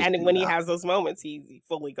 And when he has those moments, he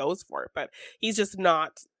fully goes for it. But he's just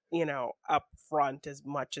not, up front as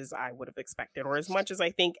much as I would have expected, or as much as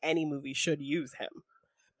I think any movie should use him.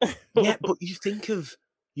 Yeah, but you think of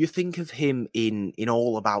you think of him in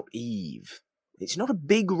All About Eve. It's not a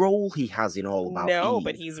big role he has in All About Eve. No,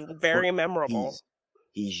 but he's very memorable.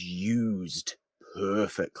 He's used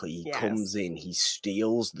perfectly. He comes in, he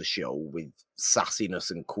steals the show with sassiness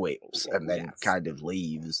and quips, and then kind of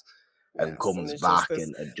leaves and comes back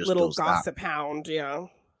and just little does gossip that. hound. Yeah,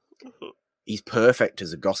 he's perfect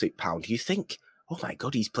as a gossip hound. You think, oh my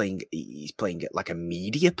god, he's playing like a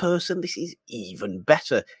media person. This is even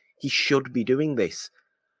better. He should be doing this.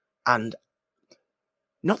 And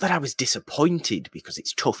not that I was disappointed, because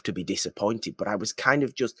it's tough to be disappointed, but I was kind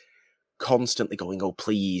of just constantly going, oh,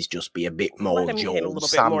 please just be a bit more George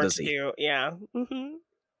Sandersy. Yeah.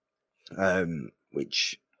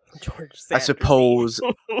 Which George Sanders-y. I suppose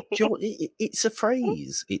it's a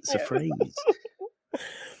phrase. It's a phrase.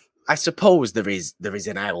 I suppose there is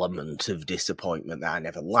an element of disappointment that I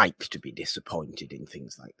never like to be disappointed in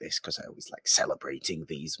things like this, because I always like celebrating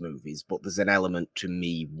these movies, but there's an element to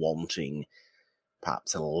me wanting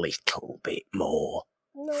perhaps a little bit more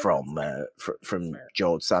from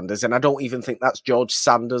George Sanders. And I don't even think that's George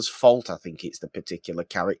Sanders' fault. I think it's the particular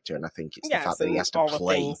character, and I think it's the fact that he has to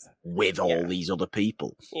play with all these other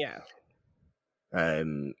people. Yeah.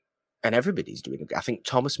 And everybody's doing it. I think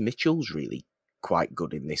Thomas Mitchell's really quite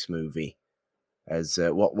good in this movie as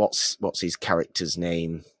what's his character's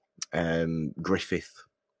name? Griffith,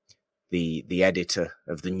 the editor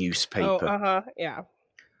of the newspaper. Yeah.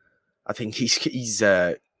 I think he's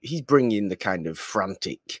bringing the kind of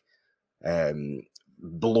frantic,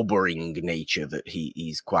 blubbering nature that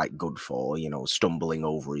he's quite good for, stumbling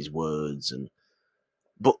over his words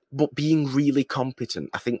but being really competent.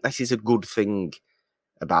 I think this is a good thing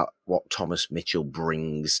about what Thomas Mitchell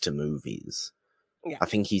brings to movies. Yeah. I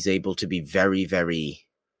think he's able to be very, very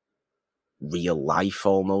real life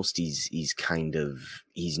almost. He's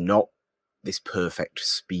not this perfect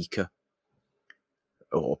speaker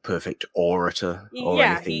or perfect orator or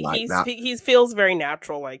anything like that. He feels very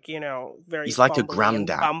natural, very. He's like a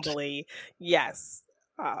granddad. Bumbly, yes,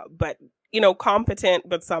 but competent,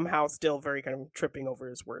 but somehow still very kind of tripping over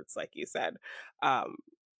his words, like you said.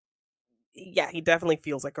 He definitely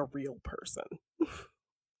feels like a real person.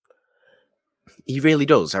 He really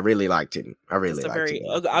does. I really liked him.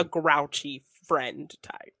 A grouchy friend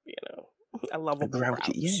type, a lovable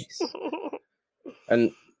grouchy, yes.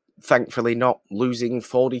 And thankfully not losing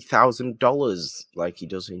 $40,000 like he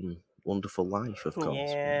does in Wonderful Life, of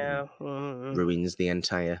course. Yeah. Ruins the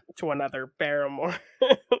entire... To another Barrymore.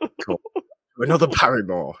 Cool. Another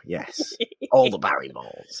Barrymore, yes. All the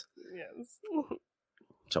Barrymores. Yes.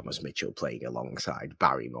 Thomas Mitchell playing alongside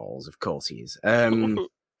Barrymores, of course he is.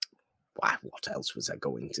 What else was I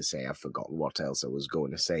going to say? I've forgotten what else I was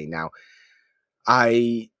going to say now.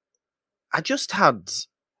 I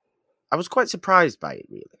was quite surprised by it,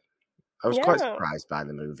 really. I was quite surprised by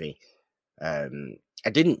the movie. I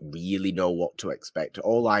didn't really know what to expect.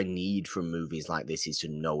 All I need from movies like this is to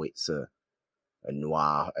know it's a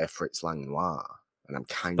noir, a Fritz Lang noir. And I'm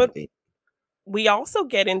kind of in. We also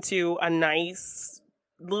get into a nice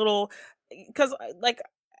little... Because,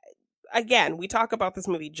 again, we talk about this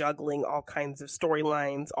movie juggling all kinds of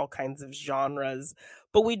storylines, all kinds of genres,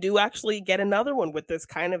 but we do actually get another one with this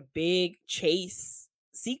kind of big chase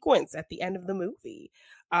sequence at the end of the movie.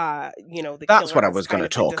 That's what I was going to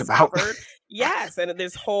talk about. Yes, and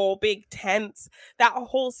this whole big tense, that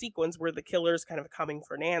whole sequence where the killer's kind of coming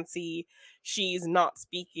for Nancy. She's not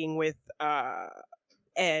speaking with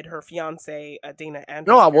Ed, her fiance, Dana Andrews.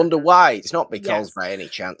 No, I wonder why. It's not because by any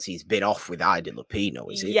chance he's been off with Ida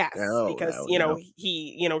Lupino, is it? Yes, because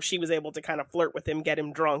she was able to kind of flirt with him, get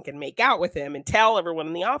him drunk, and make out with him, and tell everyone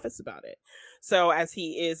in the office about it. So as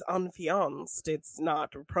he is unfianced, it's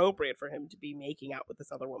not appropriate for him to be making out with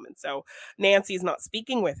this other woman. So Nancy's not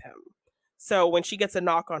speaking with him. So when she gets a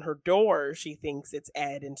knock on her door, she thinks it's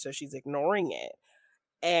Ed, and so she's ignoring it.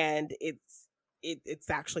 And it's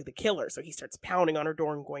actually the killer. So he starts pounding on her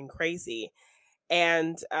door and going crazy.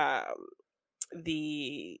 And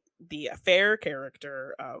the affair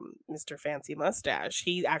character, Mr. Fancy Mustache,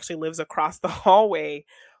 he actually lives across the hallway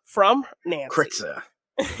from Nancy. Kritzer.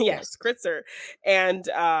 Yes, Kritzer. And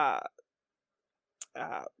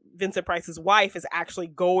Vincent Price's wife is actually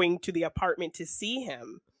going to the apartment to see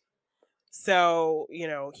him. So,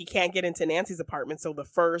 he can't get into Nancy's apartment. So the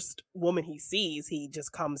first woman he sees, he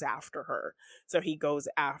just comes after her. So he goes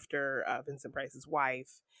after Vincent Price's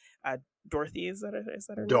wife, Dorothy, is that her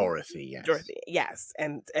name? Dorothy, yes. Dorothy, yes,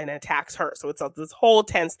 and attacks her. So it's this whole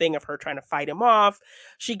tense thing of her trying to fight him off.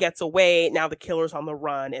 She gets away. Now the killer's on the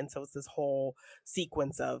run, and so it's this whole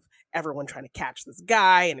sequence of everyone trying to catch this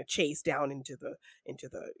guy and a chase down into the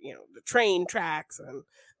the train tracks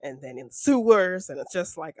and then in sewers, and it's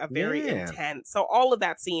just like a very intense. So all of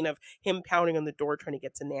that scene of him pounding on the door trying to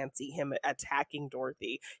get to Nancy, him attacking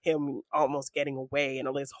Dorothy, him almost getting away,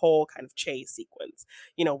 and this whole kind of chase sequence.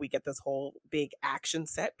 We get this whole big action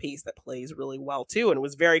set piece that plays really well too, and it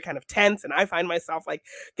was very kind of tense. And I find myself like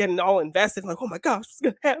getting all invested, like, oh my gosh, what's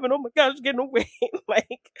gonna happen? Oh my gosh, getting away!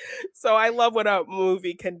 Like, so I love when a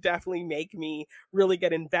movie can definitely make me really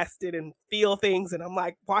get invested and feel things, and I'm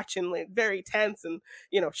like watching like very tense and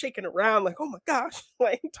shaking around like, oh my gosh,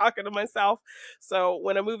 like talking to myself. So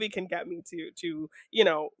when a movie can get me to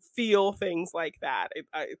feel things like that,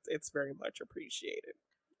 it's very much appreciated.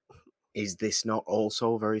 Is this not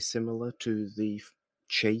also very similar to the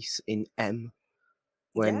chase in M?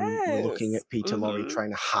 When we're looking at Peter Lorre trying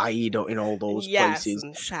to hide in all those places.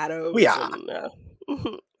 And shadows.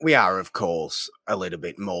 We are, of course, a little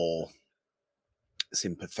bit more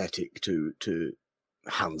sympathetic to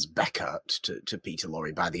Hans Beckert, to Peter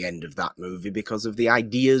Lorre by the end of that movie because of the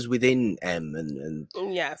ideas within M and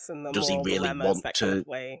yes, and the does he really want to,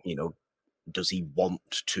 does he want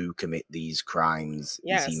to commit these crimes?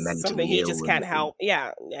 Yes, is he mentally something he just can't help.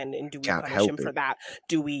 Yeah, and do we punish him for that?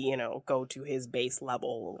 Do we, go to his base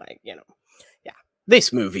level? Like, yeah.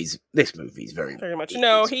 This movie's very much.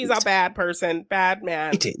 No, he's a bad person, bad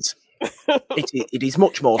man. It is. It is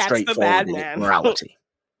much more straightforward in its morality.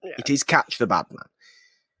 Yeah. It is Catch the Bad Man.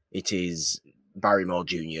 It is Barrymore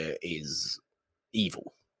Jr. is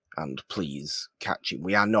evil. And please catch him.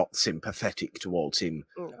 We are not sympathetic towards him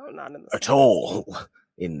not in at all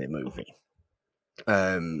in the movie.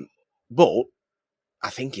 But I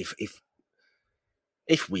think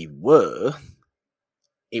if we were,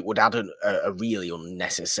 it would add a really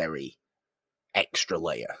unnecessary extra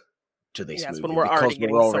layer to this movie. When we're already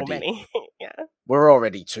getting so many. Yeah. We're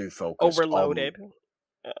already too focused overloaded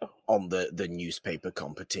on the newspaper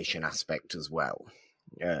competition aspect as well.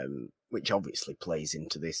 Which obviously plays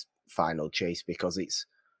into this final chase because it's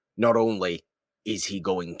not only is he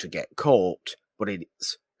going to get caught, but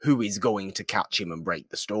it's who is going to catch him and break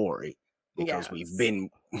the story. Because we've been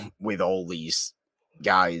with all these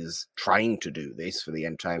guys trying to do this for the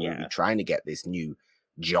entire movie, trying to get this new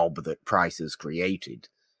job that Price has created.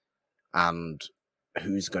 And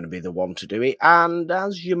who's going to be the one to do it? And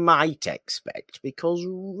as you might expect, because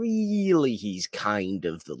really he's kind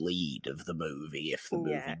of the lead of the movie. If the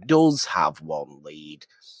movie does have one lead,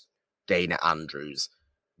 Dana Andrews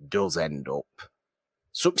does end up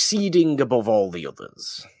succeeding above all the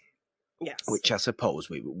others. Yes. Which I suppose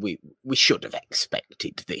we should have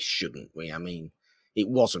expected this, shouldn't we? I mean, it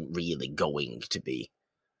wasn't really going to be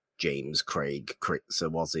James Craig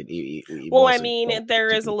Kritzer, was it? Well, I mean, there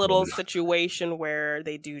is a little situation where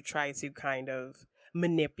they do try to kind of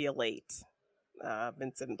manipulate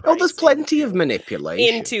Vincent Price. Oh, there's plenty of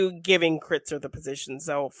manipulation into giving Kritzer the position.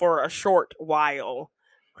 So for a short while,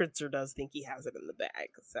 Kritzer does think he has it in the bag.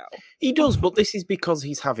 So he does, but this is because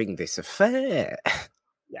he's having this affair.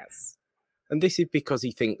 Yes. And this is because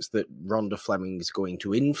he thinks that Rhonda Fleming is going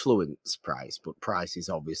to influence Price, but Price is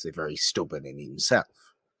obviously very stubborn in himself.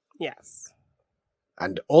 Yes.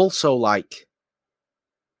 And also,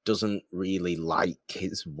 doesn't really like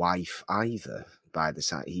his wife either, by the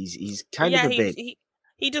side. He's kind of a bit...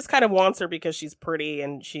 He just kind of wants her because she's pretty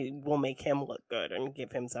and she will make him look good and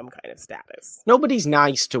give him some kind of status. Nobody's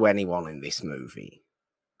nice to anyone in this movie.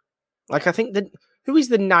 I think that... Who is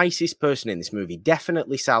the nicest person in this movie?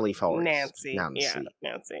 Definitely Sally Forrest. Nancy. Yeah,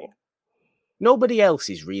 Nancy. Nobody else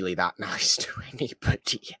is really that nice to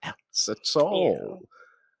anybody else at all. Yeah.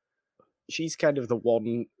 She's kind of the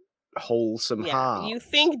one wholesome heart. You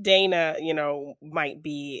think Dana, might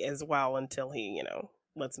be as well until he,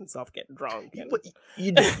 lets himself get drunk. And...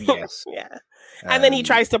 You do, yes. Yeah. And then he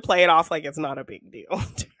tries to play it off like it's not a big deal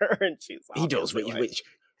to her, and she's he does, which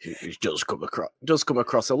does come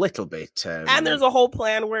across a little bit. And there's a whole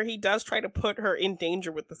plan where he does try to put her in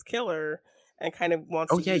danger with this killer and kind of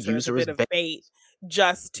wants to use her as a bit of bait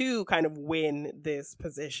just to kind of win this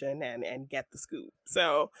position and get the scoop.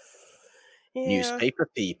 So, newspaper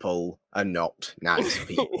people are not nice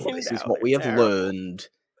people. This is what we have learned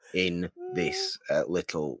in this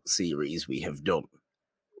little series we have done,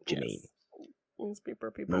 Janine. Yes. Newspaper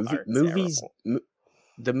people movies.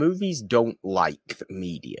 The movies don't like the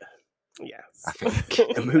media. Yes. I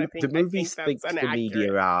think. The movies think the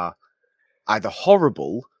media are either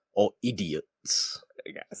horrible or idiots.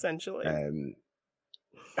 Yeah, essentially.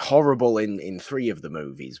 horrible in 3 of the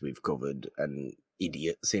movies we've covered, and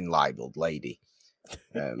idiots in Libeled Lady,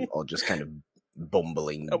 or just kind of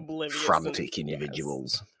bumbling, frantic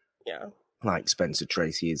individuals. Yes. Yeah, like Spencer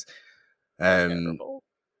Tracy is.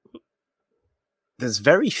 There's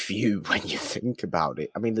very few, when you think about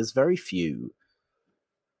it. I mean, there's very few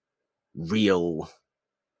real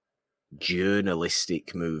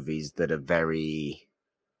journalistic movies that are very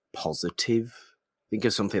positive. Think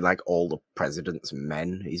of something like All the President's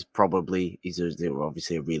Men is obviously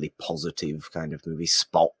a really positive kind of movie.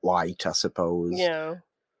 Spotlight, I suppose,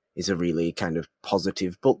 is a really kind of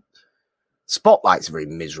positive, but Spotlight's a very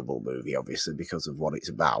miserable movie, obviously, because of what it's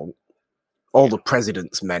about. All the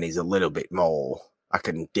President's Men is a little bit more. I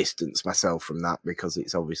can distance myself from that because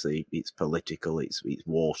it's political, it's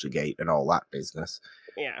Watergate and all that business.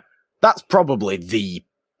 Yeah, that's probably the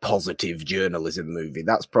positive journalism movie.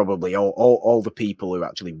 That's probably all the people who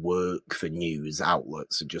actually work for news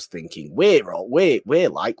outlets are just thinking we're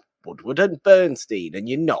like Woodward and Bernstein, and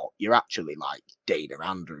you're not. You're actually like Dana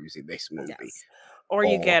Andrews in this movie, or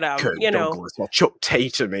you get Kirk Douglas or Chuck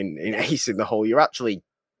Tatum in Ace in the Hole. You're actually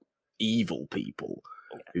evil people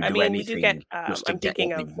who do anything just to get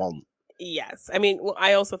what they want. Yes, I mean,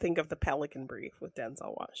 I also think of The Pelican Brief with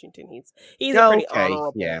Denzel Washington. He's a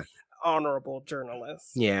pretty honorable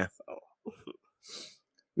journalist. Yeah. So.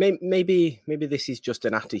 maybe this is just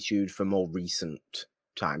an attitude for more recent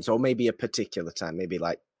times, or maybe a particular time, maybe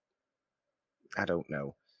like, I don't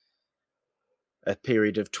know, a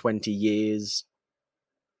period of 20 years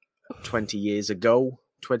ago,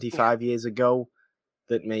 25 years ago,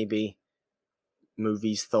 that maybe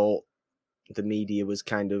movies thought the media was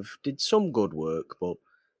did some good work, but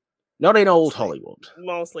not in old Hollywood.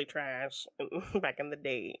 Mostly trash back in the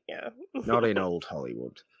day, yeah. Not in old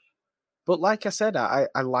Hollywood. But like I said, I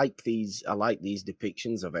like these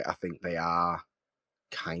depictions of it. I think they are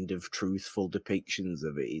kind of truthful depictions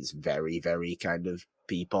of it. It's very, very kind of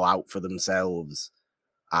people out for themselves.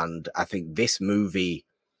 And I think this movie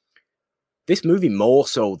more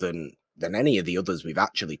so than any of the others we've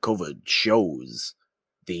actually covered shows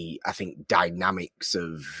the, I think, dynamics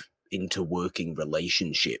of interworking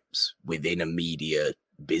relationships within a media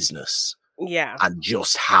business. Yeah. And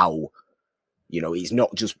just how, we're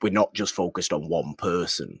not just focused on one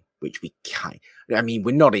person, which we can. I mean,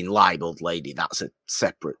 we're not in Libeled Lady. That's a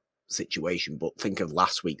separate situation. But think of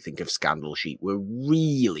last week, think of Scandal Sheet. We're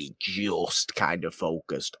really just kind of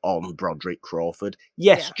focused on Broderick Crawford.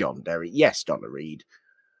 Yes, John Derry. Yes, Donna Reed.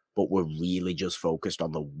 But we're really just focused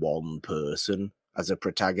on the one person as a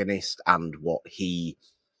protagonist and what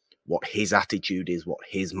his attitude is, what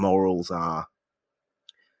his morals are.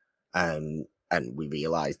 And we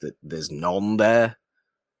realize that there's none there.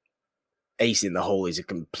 Ace in the Hole is a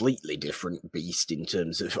completely different beast in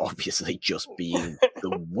terms of obviously just being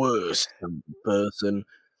the worst person.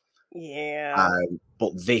 Yeah.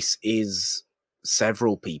 But this is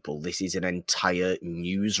several people. This is an entire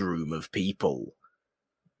newsroom of people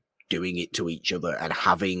doing it to each other and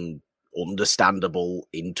having understandable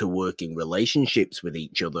interworking relationships with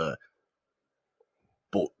each other.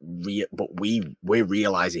 But we're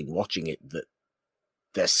realizing watching it that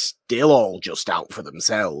they're still all just out for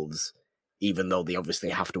themselves, even though they obviously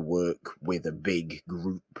have to work with a big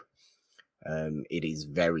group. It is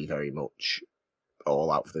very, very much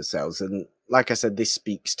all out for themselves. And like I said, this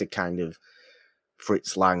speaks to kind of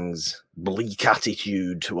Fritz Lang's bleak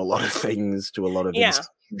attitude to a lot of things, to a lot of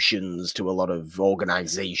institutions, to a lot of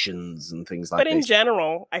organizations and things like that. But in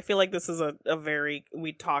general, I feel like this is a very,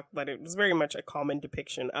 we talked that it was very much a common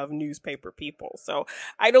depiction of newspaper people. So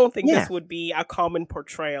I don't think this would be a common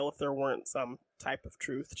portrayal if there weren't some type of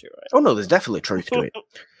truth to it. Oh no, there's definitely truth to it.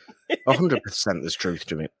 100% there's truth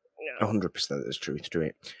to it. 100% there's truth to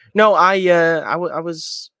it. No, I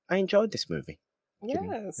enjoyed this movie.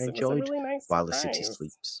 Yes, I enjoyed it was a really nice While surprise. the City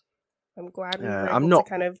Sleeps. I'm glad we were able to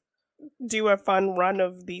kind of do a fun run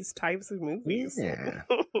of these types of movies. Yeah,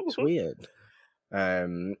 it's weird.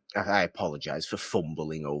 I apologize for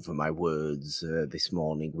fumbling over my words this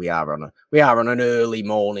morning. We are on an early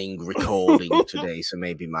morning recording today, so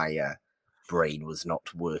maybe my brain was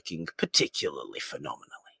not working particularly phenomenally.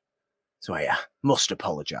 So I must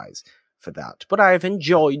apologize for that. But I have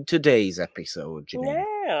enjoyed today's episode, Janine.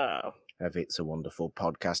 Yeah. Of It's a Wonderful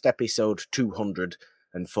Podcast, episode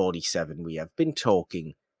 247. We have been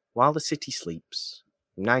talking While the City Sleeps,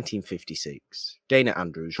 1956. Dana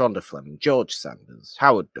Andrews, Rhonda Fleming, George Sanders,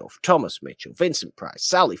 Howard Duff, Thomas Mitchell, Vincent Price,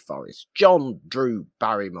 Sally Forrest, John Drew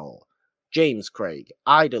Barrymore, James Craig,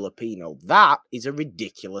 Ida Lupino. That is a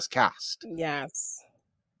ridiculous cast. Yes.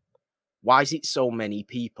 Why is it so many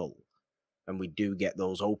people? And we do get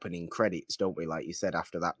those opening credits, don't we? Like you said,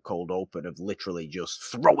 after that cold open of literally just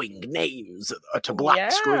throwing names at a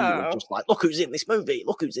black screen and just like, look who's in this movie,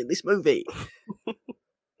 look who's in this movie.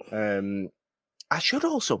 I should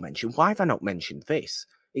also mention, why have I not mentioned this?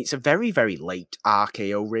 It's a very, very late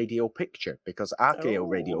RKO Radio Picture, because RKO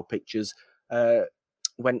Radio Pictures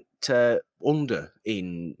went under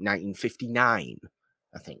in 1959,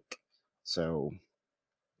 I think. So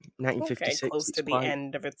 1956 close to the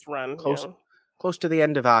end of its run. Close to the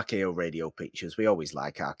end of RKO Radio Pictures. We always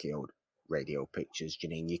like RKO Radio Pictures,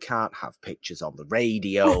 Janine. You can't have pictures on the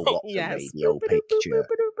radio. What's a radio picture?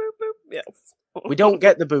 Yes. We don't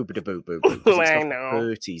get the boo-ba-da-boo-boo because it's not a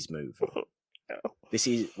 30s movie. This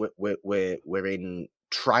is we're in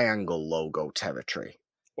triangle logo territory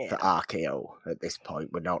for RKO at this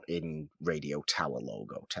point. We're not in Radio Tower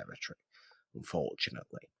logo territory,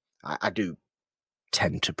 unfortunately. I do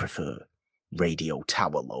tend to prefer Radio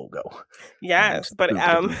Tower logo. Yes, but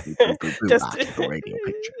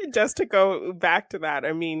just to go back to that,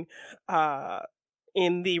 I mean,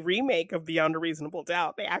 in the remake of Beyond a Reasonable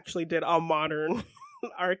Doubt, they actually did a modern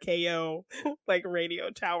RKO like Radio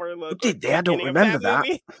Tower logo. Did they? I don't remember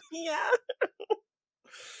that. Yeah.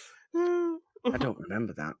 I don't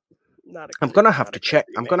remember that. I'm gonna have to check.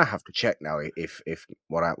 I'm gonna have to check now if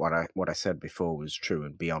what I said before was true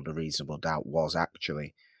and Beyond a Reasonable Doubt was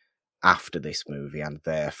actually after this movie and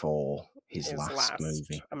therefore his last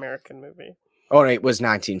movie, American movie. Oh, it was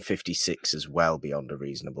 1956 as well, Beyond a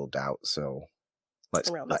Reasonable Doubt. So let's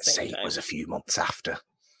say it was a few months after.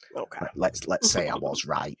 Okay. Let's say I was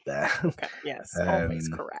right there. Okay. Yes, always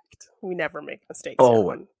correct. We never make mistakes.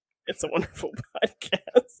 It's a wonderful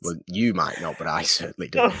podcast. Well, you might not, but I certainly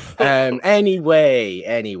do. Anyway,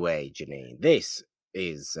 Janine, this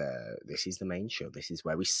is the main show. This is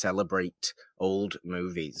where we celebrate old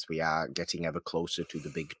movies. We are getting ever closer to the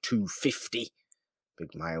big 250,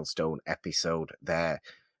 big milestone episode there.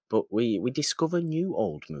 But we discover new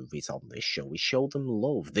old movies on this show. We show them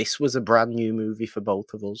love. This was a brand new movie for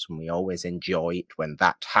both of us, and we always enjoy it when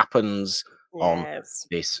that happens on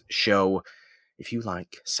this show. If you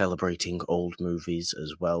like celebrating old movies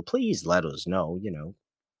as well, please let us know.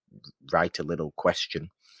 Write a little question,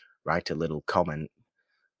 write a little comment.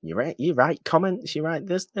 You write comments. You write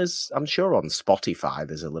there's I'm sure on Spotify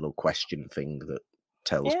there's a little question thing that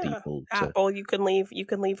tells people to... Apple, you can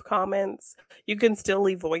leave comments. You can still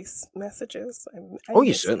leave voice messages.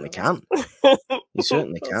 You certainly can. You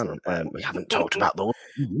certainly can. We haven't talked about those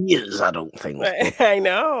in years, I don't think. I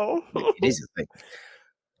know. It is a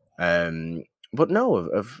thing. But no,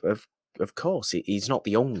 of course, it's not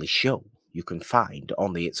the only show you can find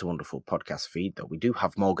on the It's a Wonderful podcast feed, though. We do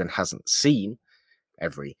have Morgan Hasn't Seen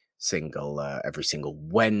every single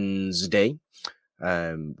Wednesday.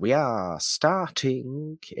 We are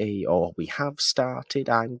starting we have started.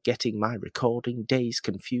 I'm getting my recording days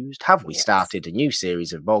confused. Have we started a new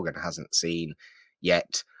series of Morgan Hasn't Seen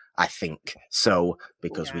yet? I think so,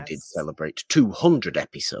 because we did celebrate 200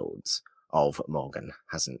 episodes of Morgan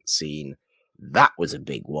Hasn't Seen. That was a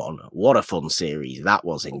big one. What a fun series that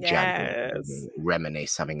was in January.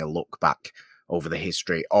 Reminisce, having a look back over the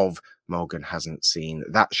history of Morgan Hasn't Seen.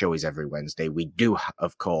 That show is every Wednesday. We do,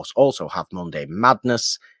 of course, also have Monday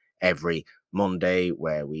Madness every Monday,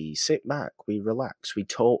 where we sit back, we relax, we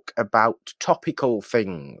talk about topical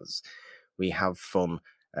things. We have fun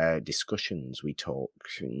discussions. We talk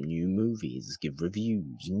new movies, give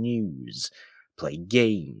reviews, news, play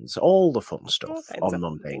games, all the fun stuff on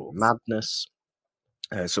Monday Madness.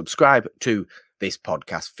 Subscribe to this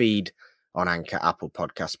podcast feed on Anchor, Apple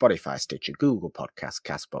Podcasts, Spotify, Stitcher, Google Podcasts,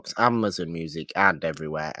 Castbox, Amazon Music, and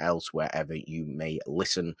everywhere else wherever you may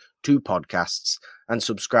listen to podcasts. And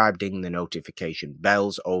subscribe, ding the notification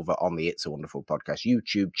bells over on the It's a Wonderful Podcast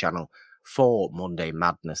YouTube channel for Monday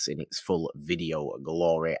Madness in its full video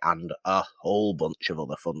glory and a whole bunch of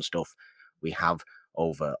other fun stuff we have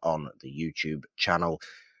over on the YouTube channel.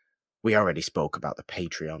 We already spoke about the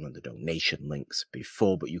Patreon and the donation links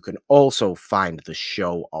before, but you can also find the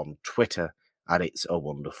show on Twitter at It's a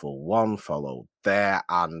Wonderful One. Follow there,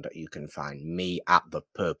 and you can find me at the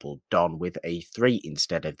Purple Don with a 3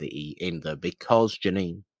 instead of the E in the because,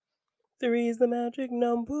 Janine. 3 is the magic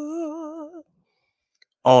number.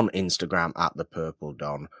 On Instagram at the Purple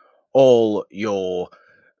Don. All your...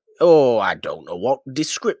 I don't know what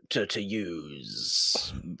descriptor to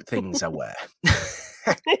use. Things I wear.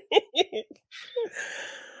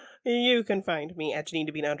 You can find me at Janine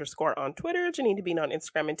Devine _ on Twitter, Janine Devine on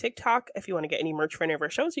Instagram and TikTok. If you want to get any merch for any of our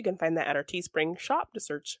shows, you can find that at our Teespring shop. To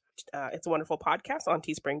search It's a Wonderful Podcast on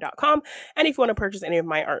teespring.com. And if you want to purchase any of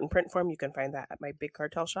my art in print form, you can find that at my Big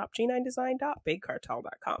Cartel shop,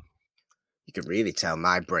 g9design.bigcartel.com. You can really tell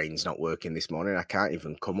my brain's not working this morning. I can't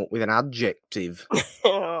even come up with an adjective.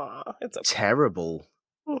 It's terrible.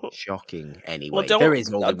 Shocking. Anyway, well, there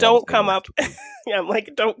is only don't come up. Yeah, I'm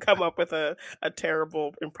like, don't come up with a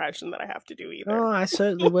terrible impression that I have to do either. Oh, I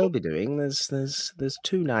certainly will be doing. There's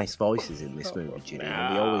two nice voices in this movie, Ginny,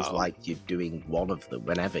 and we always like you doing one of them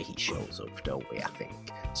whenever he shows up, don't we? I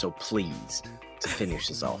think so. Please, to finish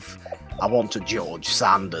us off, I want a George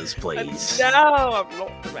Sanders, please. No, I'm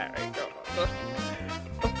not very good.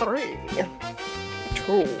 3,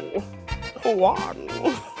 2, 1.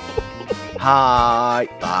 Hi.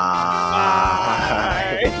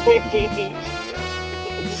 Bye. Bye.